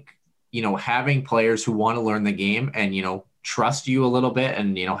 I think, having players who want to learn the game and, trust you a little bit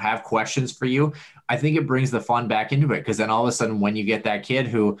and, have questions for you, I think it brings the fun back into it. Because then all of a sudden, when you get that kid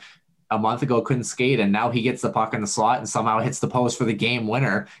who a month ago couldn't skate, and now he gets the puck in the slot and somehow hits the post for the game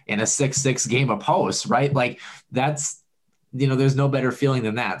winner in a 6-6 game of posts, right? Like that's, there's no better feeling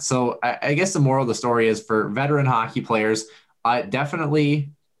than that. So I guess the moral of the story is, for veteran hockey players,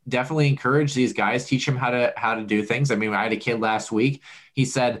 definitely encourage these guys, teach them how to do things. I mean, I had a kid last week. He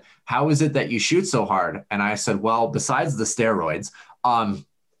said, how is it that you shoot so hard? And I said, well, besides the steroids,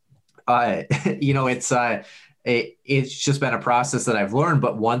 it's just been a process that I've learned.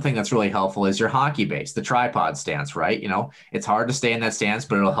 But one thing that's really helpful is your hockey base, the tripod stance, right? It's hard to stay in that stance,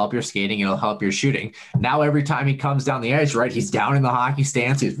 but it'll help your skating. It'll help your shooting. Now, every time he comes down the ice, right, he's down in the hockey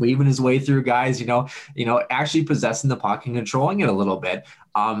stance. He's weaving his way through guys, actually possessing the puck and controlling it a little bit.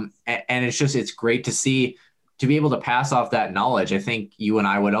 And it's great to see, to be able to pass off that knowledge. I think you and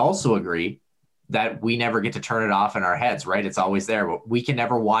I would also agree that we never get to turn it off in our heads, right? It's always there. But we can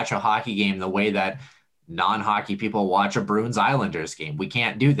never watch a hockey game the way that non-hockey people watch a Bruins Islanders game. We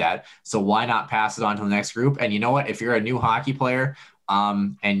can't do that. So why not pass it on to the next group? And you know what? If you're a new hockey player,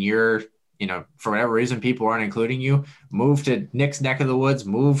 and you're, for whatever reason, people aren't including you, move to Nick's neck of the woods,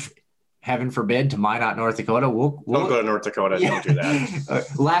 move, heaven forbid, to Minot, North Dakota. We'll don't go to North Dakota. Yeah. Don't do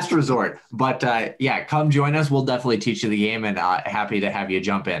that. Last resort. But come join us. We'll definitely teach you the game, and happy to have you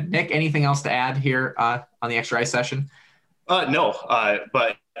jump in. Nick, anything else to add here on the Extra Ice session? No,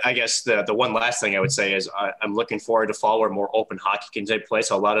 but I guess the one last thing I would say is I'm looking forward to fall where more open hockey can take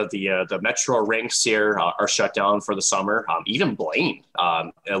place. A lot of the metro rinks here are shut down for the summer. Even Blaine,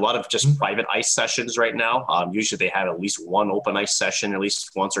 a lot of just private ice sessions right now. Usually they have at least one open ice session at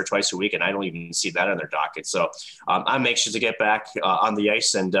least once or twice a week, and I don't even see that on their docket. So I'm anxious to get back on the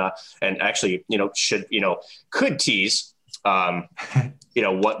ice and actually could tease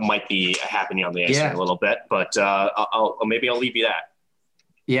what might be happening on the ice in a little bit, but maybe I'll leave you that.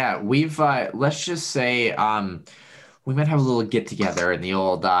 Yeah, we've let's just say we might have a little get together in the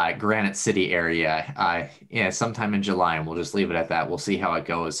old Granite City area sometime in July, and we'll just leave it at that. We'll see how it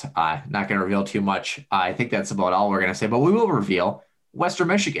goes. Not going to reveal too much. I think that's about all we're going to say, but we will reveal Western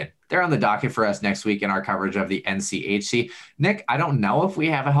Michigan. They're on the docket for us next week in our coverage of the NCHC. Nick, I don't know if we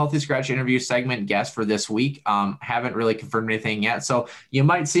have a Healthy Scratch interview segment guest for this week. Haven't really confirmed anything yet. So you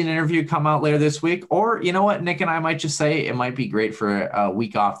might see an interview come out later this week, or you know what, Nick and I might just say it might be great for a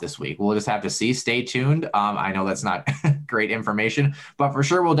week off this week. We'll just have to see. Stay tuned. I know that's not great information, but for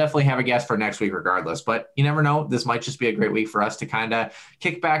sure we'll definitely have a guest for next week regardless. But you never know. This might just be a great week for us to kind of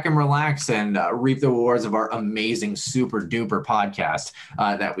kick back and relax and reap the rewards of our amazing super duper podcast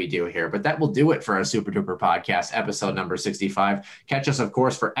that we do here. But that will do it for our super duper podcast, episode number 65. Catch us, of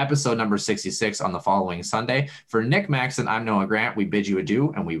course, for episode number 66 on the following Sunday. For Nick Maxon, I'm Noah Grant. We bid you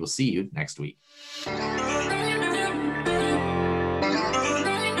adieu, and we will see you next week.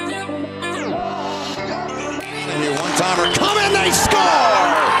 They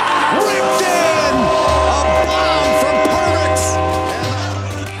score! Ripped in! A bomb from Mavericks!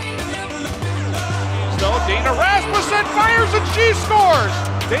 So Dana Rasmussen fires and she scores.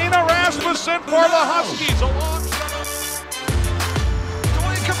 Dana Rasmussen for the Huskies alongside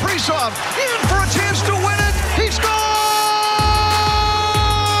Dwayne Kaprizov in for a chance to win it. He scores!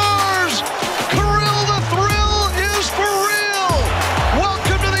 Kirill the Thrill is for real.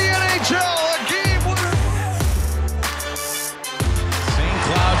 Welcome to the NHL. A game winner. St.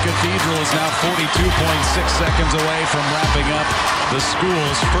 Cloud Cathedral is now 42.6 seconds away from wrapping up the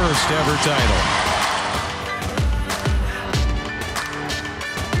school's first ever title.